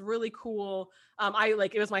had this really cool,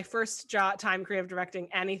 it was my first time creative directing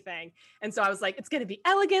anything. And so I was like, it's going to be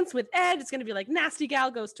elegance with edge. It's going to be like Nasty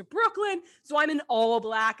Gal goes to Brooklyn. So I'm in all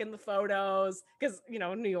black in the photos because, you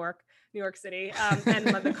know, New York City. And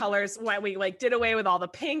the colors, we like did away with all the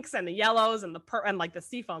pinks and the yellows and and like the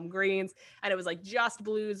seafoam greens. And it was like just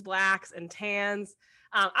blues, blacks, and tans.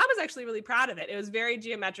 I was actually really proud of it. It was very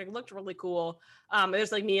geometric, looked really cool.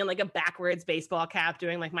 There's like me in like a backwards baseball cap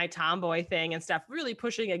doing like my tomboy thing and stuff, really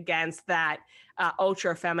pushing against that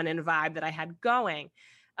ultra feminine vibe that I had going.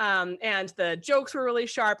 And the jokes were really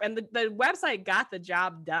sharp, and the website got the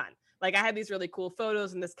job done. Like, I had these really cool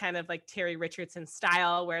photos in this kind of like Terry Richardson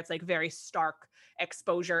style, where it's like very stark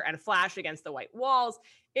exposure and flash against the white walls.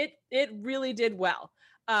 It really did well.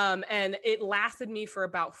 And it lasted me for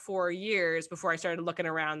about 4 years before I started looking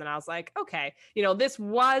around, and I was like, okay, you know, this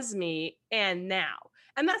was me and now.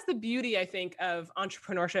 And that's the beauty, I think, of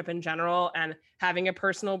entrepreneurship in general, and having a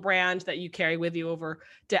personal brand that you carry with you over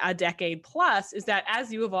a decade plus, is that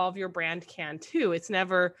as you evolve, your brand can too. It's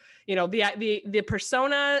never, you know, the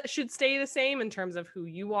persona should stay the same in terms of who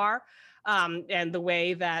you are, and the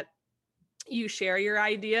way that you share your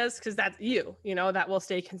ideas, because that's you know, that will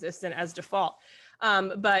stay consistent as default.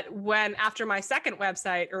 But after my second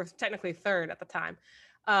website, or technically third at the time,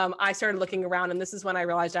 I started looking around, and this is when I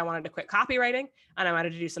realized I wanted to quit copywriting and I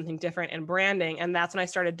wanted to do something different in branding. And that's when I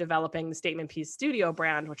started developing the Statement Piece Studio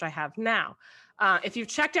brand, which I have now. If you've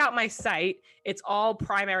checked out my site, it's all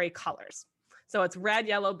primary colors. So it's red,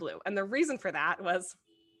 yellow, blue. And the reason for that was,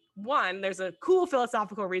 one, there's a cool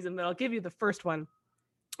philosophical reason, but I'll give you the first one,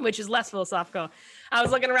 which is less philosophical. I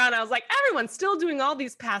was looking around, I was like, everyone's still doing all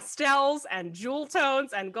these pastels and jewel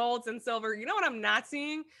tones and golds and silver. You know what I'm not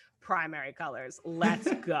seeing? Primary colors. Let's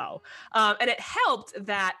go. And it helped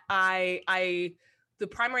that the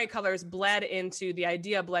primary colors bled into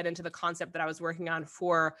the concept that I was working on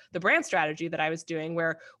for the brand strategy that I was doing,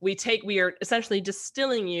 where we are essentially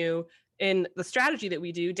distilling you in the strategy that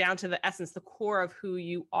we do down to the essence, the core of who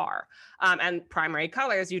you are. And primary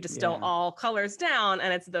colors, you distill all colors down,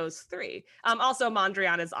 and it's those three. Also,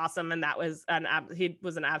 Mondrian is awesome, and that was he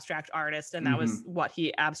was an abstract artist, and that was what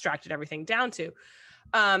he abstracted everything down to.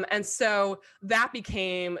 And so that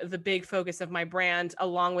became the big focus of my brand,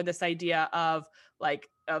 along with this idea of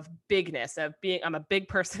bigness, I'm a big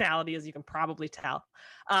personality, as you can probably tell.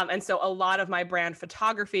 And so a lot of my brand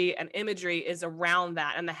photography and imagery is around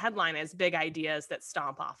that. And the headline is Big Ideas That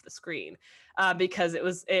Stomp Off the Screen. Because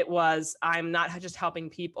it was, I'm not just helping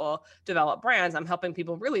people develop brands, I'm helping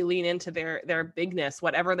people really lean into their bigness,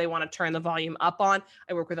 whatever they want to turn the volume up on.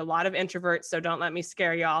 I work with a lot of introverts, so don't let me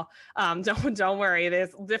scare y'all. Don't worry.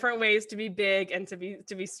 There's different ways to be big and to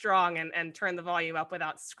be strong and turn the volume up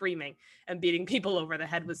without screaming and beating people over the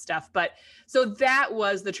head with stuff. But so that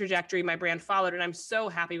was the trajectory my brand followed, and I'm so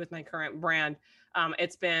happy with my current brand.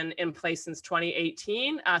 It's been in place since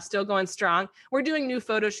 2018, still going strong. We're doing new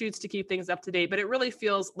photo shoots to keep things up to date, but it really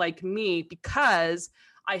feels like me because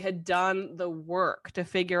I had done the work to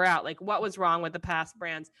figure out like what was wrong with the past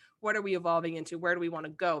brands. What are we evolving into? Where do we want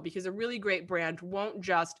to go? Because a really great brand won't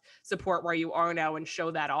just support where you are now and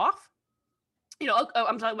show that off. You know,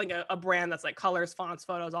 I'm talking like a brand that's like colors, fonts,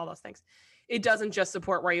 photos, all those things. It doesn't just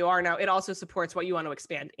support where you are now. It also supports what you want to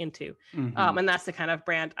expand into. And that's the kind of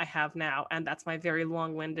brand I have now. And that's my very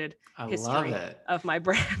long-winded history of my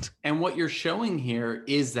brand. And what you're showing here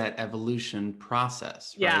is that evolution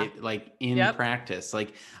process, right? Yeah. Like in practice.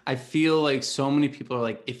 Like, I feel like so many people are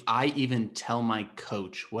like, if I even tell my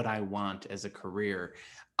coach what I want as a career,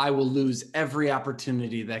 I will lose every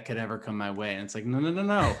opportunity that could ever come my way. And it's like,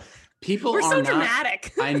 no. People are so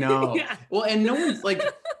dramatic. I know. Yeah. Well, and no one's like,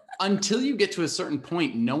 until you get to a certain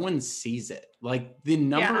point, no one sees it. Like the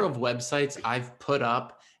number of websites I've put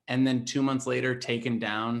up and then 2 months later taken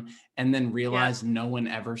down. and then realize no one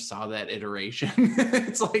ever saw that iteration.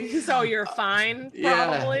 It's like, so you're fine,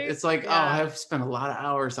 probably. It's like, oh, I've spent a lot of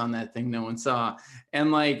hours on that thing no one saw.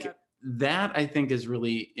 And like that, I think, is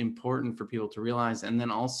really important for people to realize. And then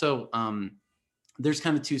also, there's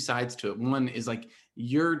kind of two sides to it. One is like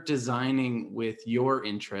you're designing with your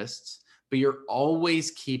interests, but you're always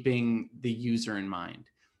keeping the user in mind.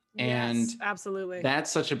 And yes, absolutely. That's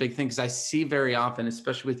such a big thing, because I see very often,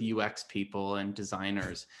 especially with UX people and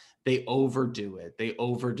designers, they overdo it. They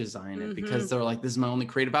over design it because they're like, this is my only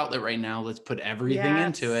creative outlet right now. Let's put everything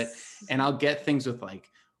into it. And I'll get things with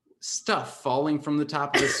like stuff falling from the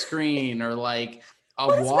top of the screen, or like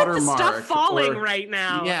a watermark, stuff falling right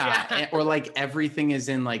now. Yeah. Or like everything is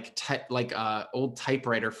in like old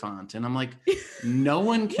typewriter font. And I'm like, no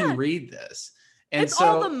one can read this. And it's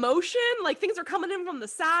all the motion, like things are coming in from the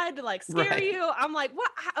side to like scare you. I'm like,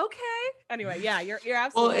 what? Okay. Anyway, yeah, you're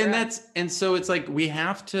absolutely right. And so it's like, we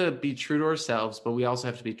have to be true to ourselves, but we also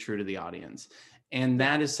have to be true to the audience. And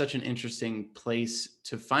that is such an interesting place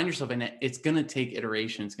to find yourself in. It's going to take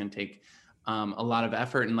iteration. It's going to take a lot of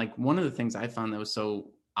effort. And like, one of the things I found that was so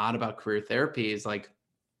odd about career therapy is like,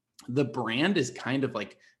 the brand is kind of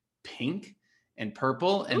like pink and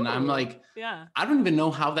purple. And I'm like, I don't even know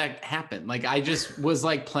how that happened. Like, I just was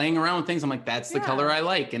like playing around with things. I'm like, that's the color I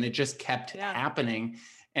like. And it just kept happening.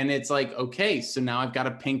 And it's like, okay, so now I've got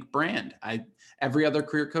a pink brand. Every other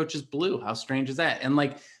career coach is blue. How strange is that? And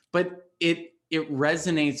like, but it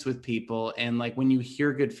resonates with people. And like, when you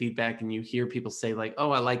hear good feedback and you hear people say like, oh,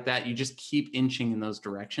 I like that, you just keep inching in those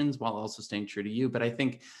directions while also staying true to you. But I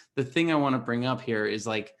think the thing I want to bring up here is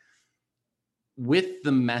like, with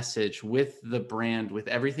the message, with the brand, with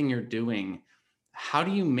everything you're doing, how do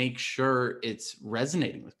you make sure it's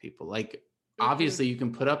resonating with people? Like, obviously you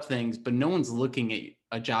can put up things, but no one's looking at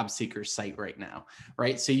a job seeker site right now,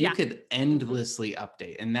 right? So you could endlessly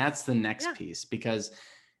update. And that's the next piece, because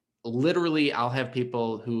literally I'll have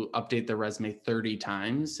people who update their resume 30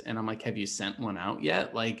 times. And I'm like, have you sent one out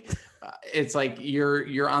yet? Like, it's like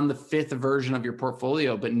you're on the 5th version of your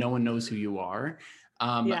portfolio, but no one knows who you are.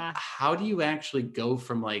 How do you actually go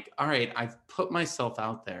from like, all right, I've put myself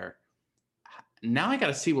out there. Now I got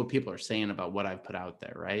to see what people are saying about what I've put out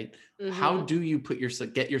there, right? How do you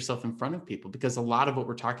get yourself in front of people? Because a lot of what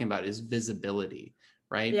we're talking about is visibility,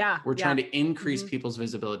 right? We're trying to increase people's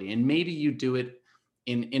visibility. And maybe you do it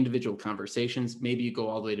in individual conversations. Maybe you go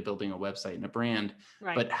all the way to building a website and a brand.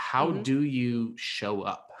 But how do you show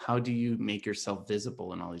up? How do you make yourself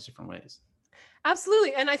visible in all these different ways?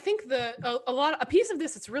 Absolutely. And I think a piece of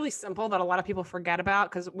this, it's really simple that a lot of people forget about,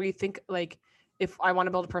 because we think like, if I want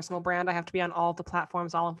to build a personal brand, I have to be on all of the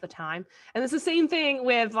platforms all of the time. And it's the same thing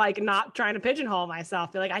with like not trying to pigeonhole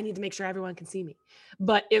myself. Be like, I need to make sure everyone can see me.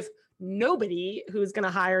 But if nobody who's going to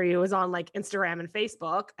hire you is on like Instagram and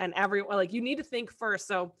Facebook, and everyone, like, you need to think first.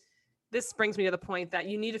 So this brings me to the point that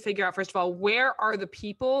you need to figure out, first of all, where are the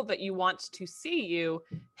people that you want to see you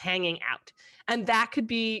hanging out? And that could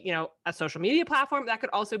be, a social media platform. That could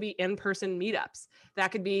also be in-person meetups.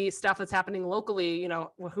 That could be stuff that's happening locally.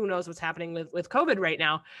 Who knows what's happening with COVID right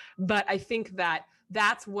now. But I think that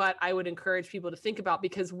that's what I would encourage people to think about,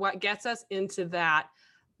 because what gets us into that,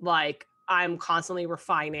 like, I'm constantly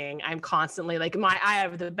refining. I'm constantly like, I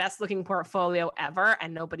have the best looking portfolio ever,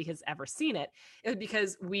 and nobody has ever seen it, is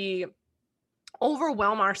because we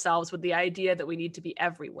overwhelm ourselves with the idea that we need to be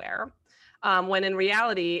everywhere. When in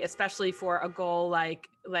reality, especially for a goal like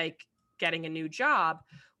getting a new job,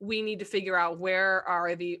 we need to figure out, where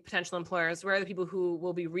are the potential employers, where are the people who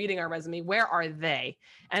will be reading our resume, where are they?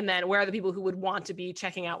 And then where are the people who would want to be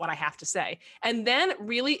checking out what I have to say? And then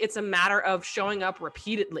really it's a matter of showing up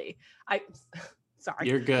repeatedly. Sorry.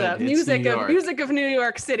 You're good. The music of New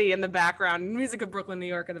York City in the background, music of Brooklyn, New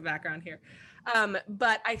York in the background here.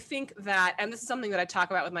 But I think that, and this is something that I talk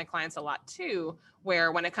about with my clients a lot too,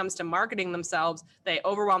 where when it comes to marketing themselves, they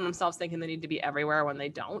overwhelm themselves thinking they need to be everywhere when they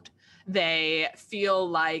don't. They feel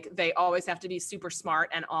like they always have to be super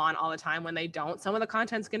smart and on all the time when they don't. Some of the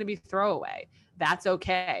content's going to be throwaway. That's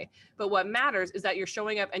okay. But what matters is that you're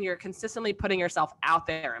showing up and you're consistently putting yourself out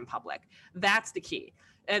there in public. That's the key.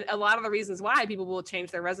 And a lot of the reasons why people will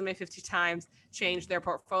change their resume 50 times, change their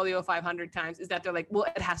portfolio 500 times, is that they're like, well,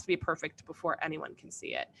 it has to be perfect before anyone can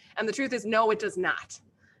see it. And the truth is, no, it does not.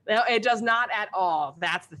 No, it does not at all.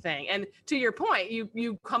 That's the thing. And to your point,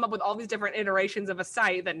 you come up with all these different iterations of a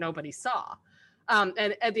site that nobody saw. And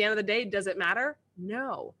at the end of the day, does it matter?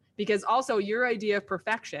 No. Because also your idea of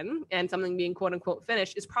perfection and something being quote unquote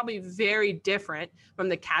finished is probably very different from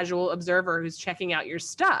the casual observer who's checking out your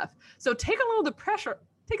stuff. So take a little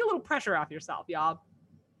pressure off yourself, y'all.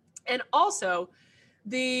 And also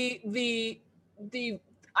the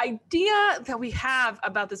idea that we have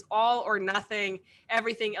about this all or nothing,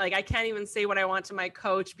 everything, like I can't even say what I want to my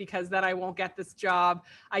coach because then I won't get this job.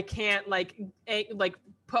 I can't like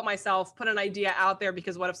put an idea out there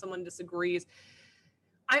because what if someone disagrees?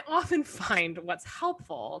 I often find what's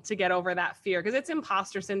helpful to get over that fear, because it's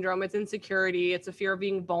imposter syndrome, it's insecurity, it's a fear of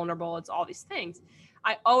being vulnerable, it's all these things.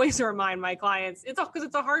 I always remind my clients, it's because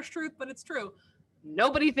it's a harsh truth, but it's true.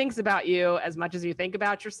 Nobody thinks about you as much as you think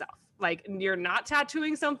about yourself. Like, you're not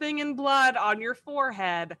tattooing something in blood on your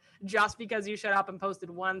forehead just because you shut up and posted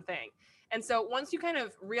one thing. And so once you kind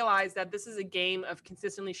of realize that this is a game of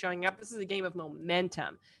consistently showing up, this is a game of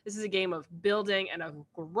momentum, this is a game of building and of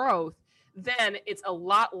growth, then it's a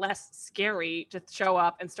lot less scary to show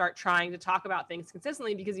up and start trying to talk about things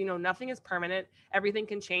consistently, because you know nothing is permanent. Everything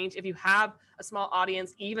can change. If you have a small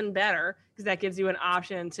audience, even better, because that gives you an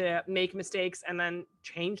option to make mistakes and then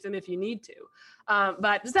change them if you need to.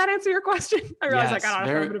 But does that answer your question? I realize yes, I got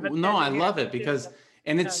I love it because,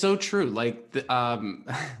 and it's so true. Like, I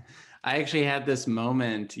actually had this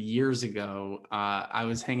moment years ago. I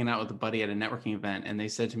was hanging out with a buddy at a networking event, and they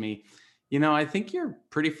said to me, you know, I think you're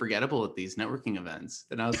pretty forgettable at these networking events.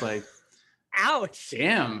 And I was like, ouch.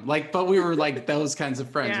 Damn. Like, but we were like those kinds of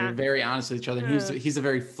friends. Yeah. We were very honest with each other. He's a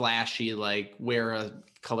very flashy, like wear a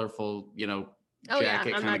colorful,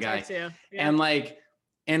 jacket kind of guy. Too. Yeah.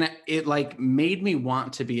 And it like made me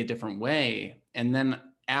want to be a different way. And then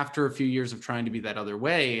after a few years of trying to be that other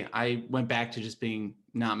way, I went back to just being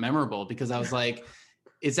not memorable, because I was like,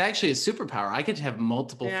 it's actually a superpower. I get to have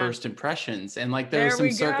multiple first impressions. And like, there were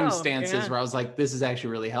some circumstances where I was like, this is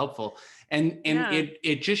actually really helpful. And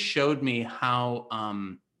it just showed me how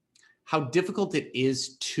difficult it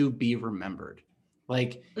is to be remembered.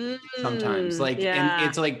 Like sometimes and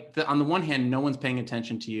it's like on the one hand, no one's paying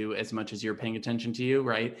attention to you as much as you're paying attention to you,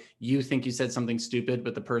 right? You think you said something stupid,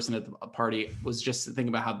 but the person at the party was just thinking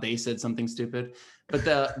about how they said something stupid. But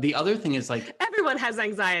the other thing is like, everyone has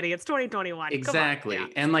anxiety. It's 2021. Exactly. Yeah.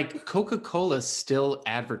 And like Coca-Cola still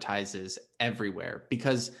advertises everywhere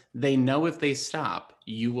because they know if they stop,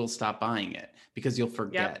 you will stop buying it because you'll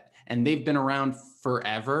forget. Yep. And they've been around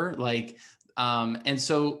forever. Like, and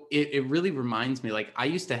so it really reminds me, like I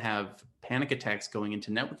used to have panic attacks going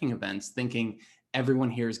into networking events thinking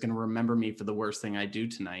everyone here is going to remember me for the worst thing I do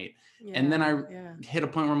tonight. Yeah, and then I hit a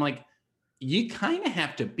point where I'm like, you kind of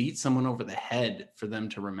have to beat someone over the head for them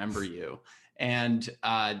to remember you. And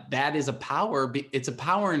that is a power. It's a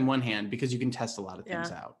power in one hand because you can test a lot of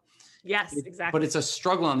things out. Yes, exactly. But it's a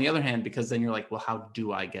struggle on the other hand, because then you're like, well, how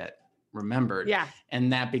do I get remembered? Yeah.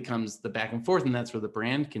 And that becomes the back and forth. And that's where the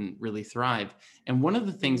brand can really thrive. And one of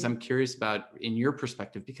the things I'm curious about in your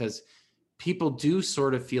perspective, because people do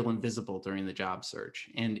sort of feel invisible during the job search.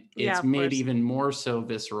 And it's made even more so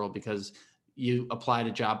visceral because you apply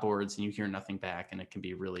to job boards and you hear nothing back, and it can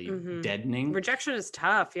be really deadening. Rejection is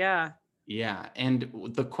tough. Yeah. Yeah. And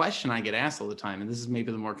the question I get asked all the time, and this is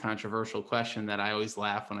maybe the more controversial question that I always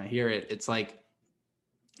laugh when I hear it. It's like,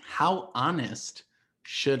 how honest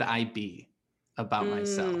should I be about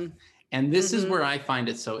myself? And this is where I find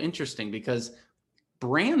it so interesting, because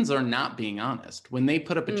brands are not being honest. When they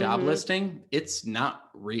put up a job listing, it's not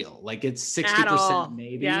real. Like it's 60%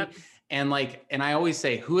 maybe. Yep. And I always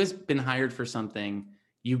say, who has been hired for something?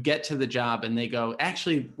 You get to the job and they go,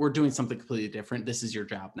 actually, we're doing something completely different. This is your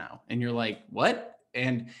job now. And you're like, what?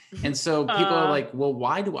 And so people are like, well,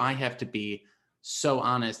 why do I have to be so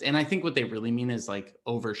honest? And I think what they really mean is like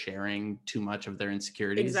oversharing too much of their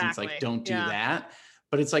insecurities. Exactly. It's like, don't do that.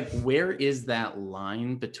 But it's like, where is that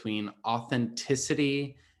line between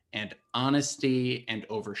authenticity and honesty and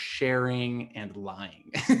oversharing and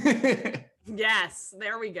lying? Yes,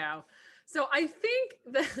 there we go. So I think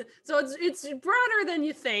it's broader than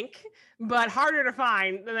you think, but harder to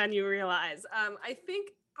find than you realize.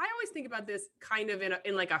 I always think about this kind of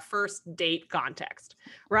in like a first date context,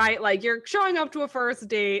 right? Like you're showing up to a first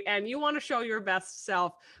date and you want to show your best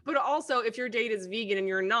self, but also if your date is vegan and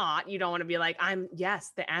you're not, you don't want to be like,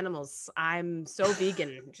 the animals, I'm so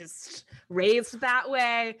vegan, just raised that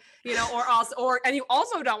way, and you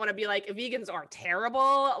also don't want to be like, vegans are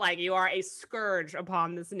terrible. Like you are a scourge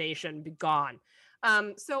upon this nation, be gone.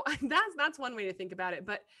 So that's one way to think about it.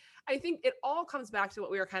 But I think it all comes back to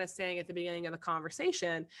what we were kind of saying at the beginning of the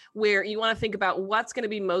conversation, where you want to think about what's going to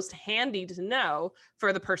be most handy to know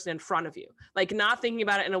for the person in front of you. Like not thinking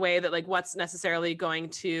about it in a way that like what's necessarily going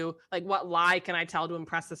to, like what lie can I tell to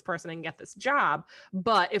impress this person and get this job?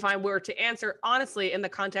 But if I were to answer honestly in the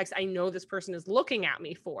context I know this person is looking at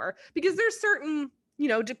me for, because there's certain,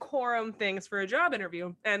 decorum things for a job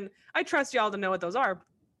interview. And I trust y'all to know what those are.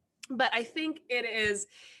 But I think it is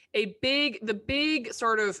the big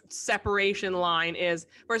sort of separation line is,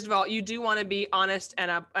 first of all, you do want to be honest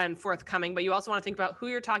and forthcoming, but you also want to think about who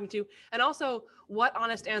you're talking to, and also what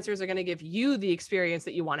honest answers are going to give you the experience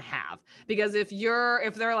that you want to have. Because if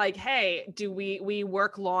they're like, hey, we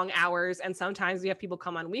work long hours and sometimes we have people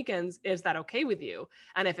come on weekends, is that okay with you?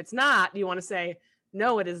 And if it's not, you want to say,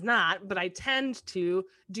 no, it is not, but I tend to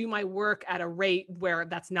do my work at a rate where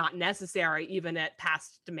that's not necessary, even at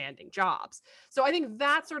past demanding jobs. So I think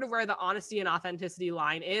that's sort of where the honesty and authenticity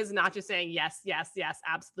line is, not just saying yes, yes, yes,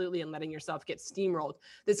 absolutely, and letting yourself get steamrolled.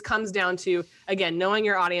 This comes down to, again, knowing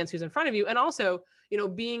your audience who's in front of you, and also,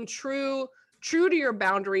 being true to your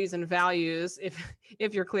boundaries and values.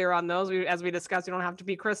 If you're clear on those, as we discussed, you don't have to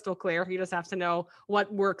be crystal clear. You just have to know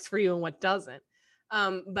what works for you and what doesn't.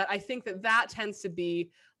 But I think that tends to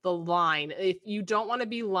be the line. If you don't want to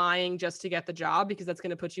be lying just to get the job, because that's going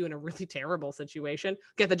to put you in a really terrible situation.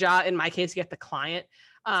 Get the job, in my case, get the client.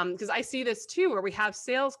 Because I see this too, where we have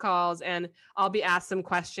sales calls and I'll be asked some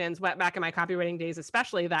questions. Back in my copywriting days,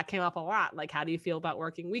 especially, that came up a lot. Like, how do you feel about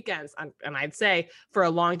working weekends? And I'd say for a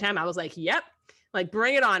long time, I was like, yep, like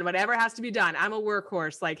bring it on, whatever has to be done. I'm a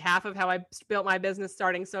workhorse. Like half of how I built my business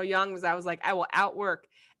starting so young was I was like, I will outwork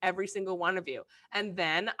every single one of you. And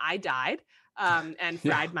then I died and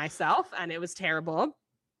fried myself, and it was terrible.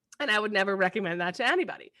 And I would never recommend that to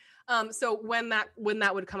anybody. So when that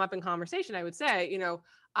would come up in conversation, I would say,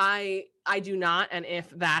 I do not. And if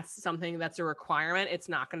that's something that's a requirement,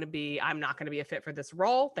 I'm not going to be a fit for this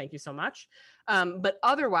role. Thank you so much. But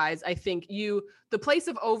otherwise, I think the place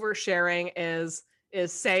of oversharing is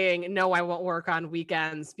saying, no, I won't work on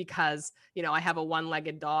weekends because, I have a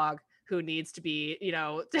one-legged dog who needs to be,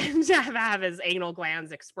 to have his anal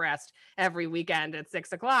glands expressed every weekend at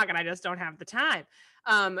 6:00, and I just don't have the time.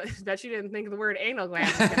 Bet you didn't think the word anal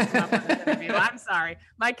glands was going to come up in this interview. I'm sorry.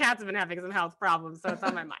 My cats have been having some health problems, so it's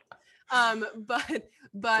on my mind.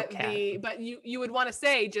 But you would want to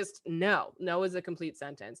say just no. No is a complete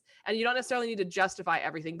sentence. And you don't necessarily need to justify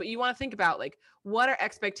everything, but you want to think about, like, what are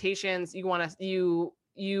expectations you want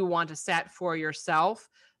to set for yourself,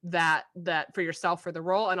 that for yourself for the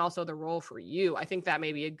role, and also the role for you. I think that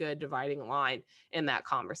may be a good dividing line in that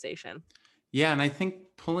conversation. Yeah. And I think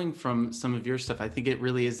pulling from some of your stuff, I think it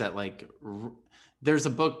really is that, like, there's a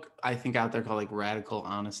book I think out there called like Radical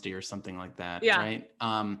Honesty or something like that. Yeah. Right.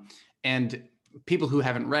 And people who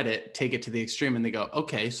haven't read it take it to the extreme and they go,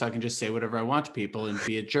 okay, so I can just say whatever I want to people and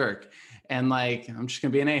be a jerk. And like, I'm just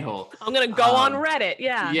gonna be an a-hole. I'm gonna go on Reddit.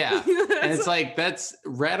 Yeah. Yeah. And it's like, that's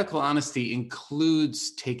radical honesty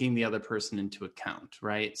includes taking the other person into account.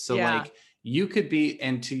 Right. So like, you could be,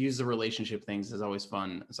 and to use the relationship things is always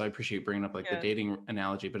fun. So I appreciate bringing up like the dating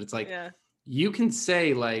analogy, but it's like, you can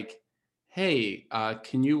say like, hey,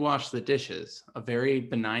 can you wash the dishes? A very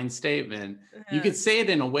benign statement. You could say it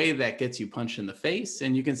in a way that gets you punched in the face,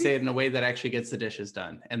 and you can say it in a way that actually gets the dishes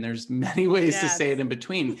done. And there's many ways to say it in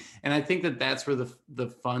between. And I think that that's where the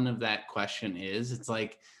fun of that question is. It's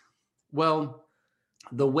like, well,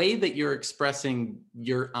 the way that you're expressing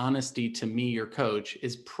your honesty to me, your coach,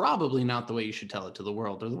 is probably not the way you should tell it to the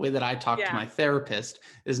world, or the way that I talk to my therapist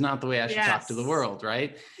is not the way I should talk to the world.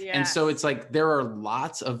 Right. And so it's like, there are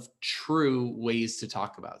lots of true ways to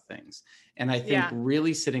talk about things. And I think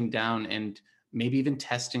really sitting down and maybe even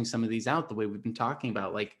testing some of these out the way we've been talking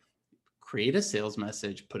about, like, create a sales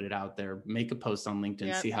message, put it out there, make a post on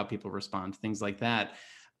LinkedIn, see how people respond, things like that.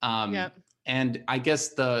 And I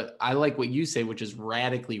guess I like what you say, which is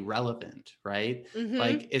radically relevant, right? Mm-hmm.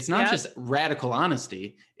 Like, it's not just radical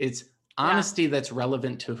honesty, it's honesty that's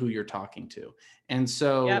relevant to who you're talking to. And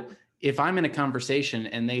so if I'm in a conversation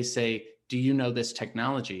and they say, do you know this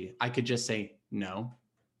technology? I could just say, no.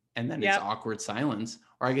 And then it's awkward silence.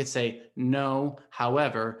 Or I could say, no,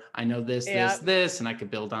 however, I know this, this, and I could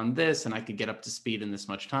build on this, and I could get up to speed in this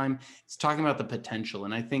much time. It's talking about the potential.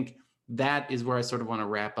 And I think that is where I sort of want to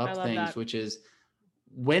wrap up things, which is,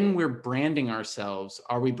 when we're branding ourselves,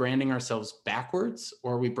 are we branding ourselves backwards,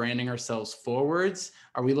 or are we branding ourselves forwards?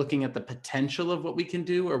 Are we looking at the potential of what we can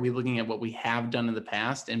do? Or are we looking at what we have done in the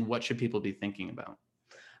past, and what should people be thinking about?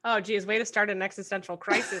 Oh, geez, way to start an existential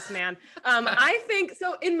crisis, man. I think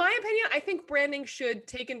so. In my opinion, I think branding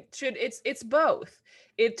it's both.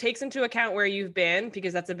 It takes into account where you've been,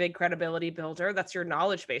 because that's a big credibility builder. That's your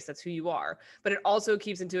knowledge base. That's who you are. But it also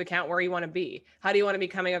keeps into account where you want to be. How do you want to be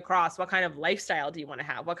coming across? What kind of lifestyle do you want to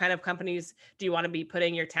have? What kind of companies do you want to be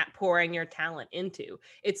pouring your talent into?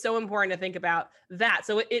 It's so important to think about that.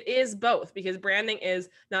 So it is both, because branding is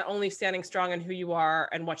not only standing strong in who you are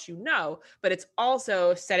and what you know, but it's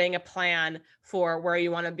also setting a plan for where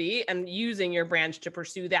you want to be and using your brand to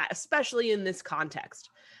pursue that, especially in this context.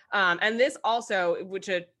 And this also, which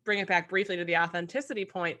to bring it back briefly to the authenticity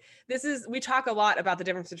point, we talk a lot about the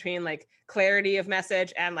difference between like clarity of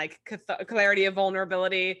message and like clarity of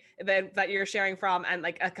vulnerability that you're sharing from, and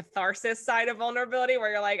like a catharsis side of vulnerability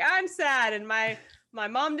where you're like, I'm sad and my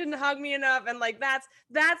mom didn't hug me enough. And like,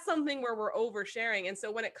 that's something where we're oversharing. And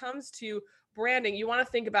so when it comes to branding, you want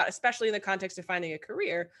to think about, especially in the context of finding a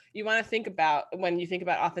career, you want to think about, when you think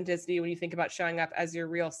about authenticity, when you think about showing up as your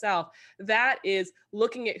real self, that is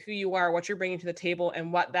looking at who you are, what you're bringing to the table,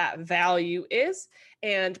 and what that value is,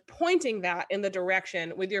 and pointing that in the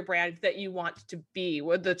direction with your brand that you want to be,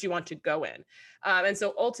 that you want to go in. And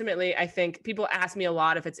so ultimately, I think people ask me a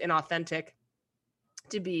lot if it's inauthentic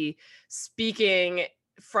to be speaking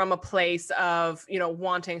from a place of,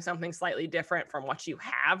 wanting something slightly different from what you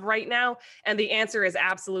have right now. And the answer is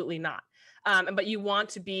absolutely not. But you want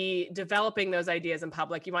to be developing those ideas in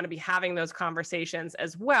public. You want to be having those conversations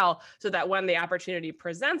as well, so that when the opportunity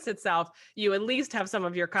presents itself, you at least have some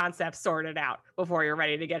of your concepts sorted out before you're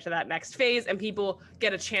ready to get to that next phase, and people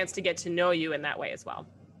get a chance to get to know you in that way as well.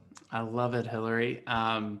 I love it, Hillary.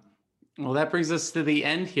 Well, that brings us to the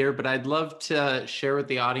end here, but I'd love to share with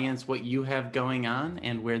the audience what you have going on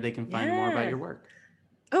and where they can find more about your work.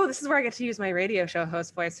 Oh, this is where I get to use my radio show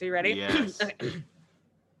host voice. Are you ready? Yes. Okay.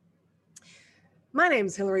 My name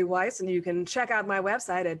is Hillary Weiss, and you can check out my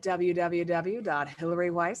website at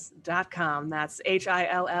www.hillaryweiss.com. That's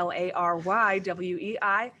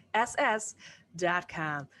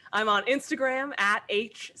HILLARYWEISS.com. I'm on Instagram at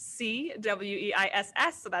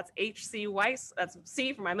HCWEISS. So that's HC Weiss. That's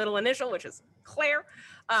C for my middle initial, which is Claire.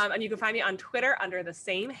 And you can find me on Twitter under the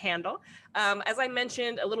same handle. As I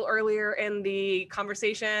mentioned a little earlier in the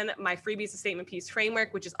conversation, my freebie is a statement piece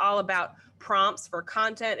framework, which is all about prompts for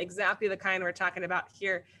content, exactly the kind we're talking about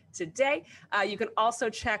here today. You can also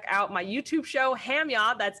check out my YouTube show,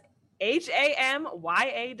 HAMYAW. That's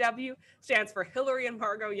HAMYAW, stands for Hillary and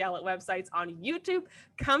Margot Yell at Websites, on YouTube.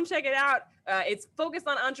 Come check it out. It's focused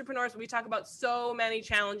on entrepreneurs. We talk about so many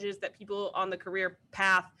challenges that people on the career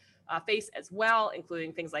path face as well,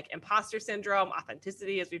 including things like imposter syndrome,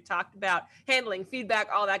 authenticity, as we've talked about, handling feedback,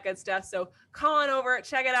 all that good stuff. So come on over,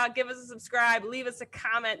 check it out, give us a subscribe, leave us a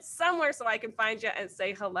comment somewhere so I can find you and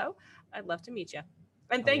say hello. I'd love to meet you.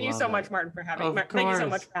 And thank you so much, Martin, for having me. Thank you so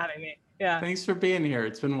much for having me. Yeah. Thanks for being here.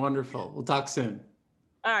 It's been wonderful. We'll talk soon.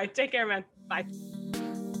 All right. Take care, man. Bye.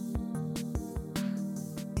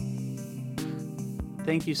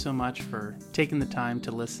 Thank you so much for taking the time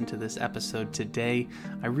to listen to this episode today.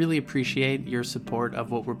 I really appreciate your support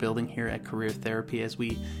of what we're building here at Career Therapy as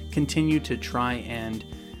we continue to try and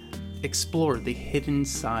explore the hidden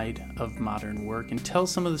side of modern work and tell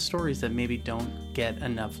some of the stories that maybe don't get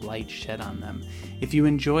enough light shed on them. If you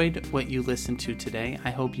enjoyed what you listened to today, I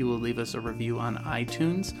hope you will leave us a review on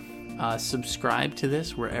iTunes. Subscribe to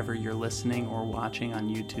this wherever you're listening or watching on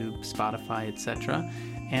YouTube, Spotify, etc.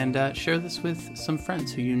 And share this with some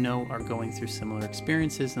friends who you know are going through similar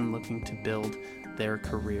experiences and looking to build their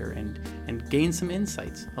career and gain some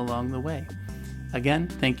insights along the way. Again,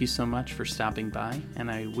 thank you so much for stopping by,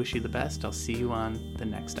 and I wish you the best. I'll see you on the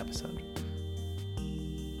next episode.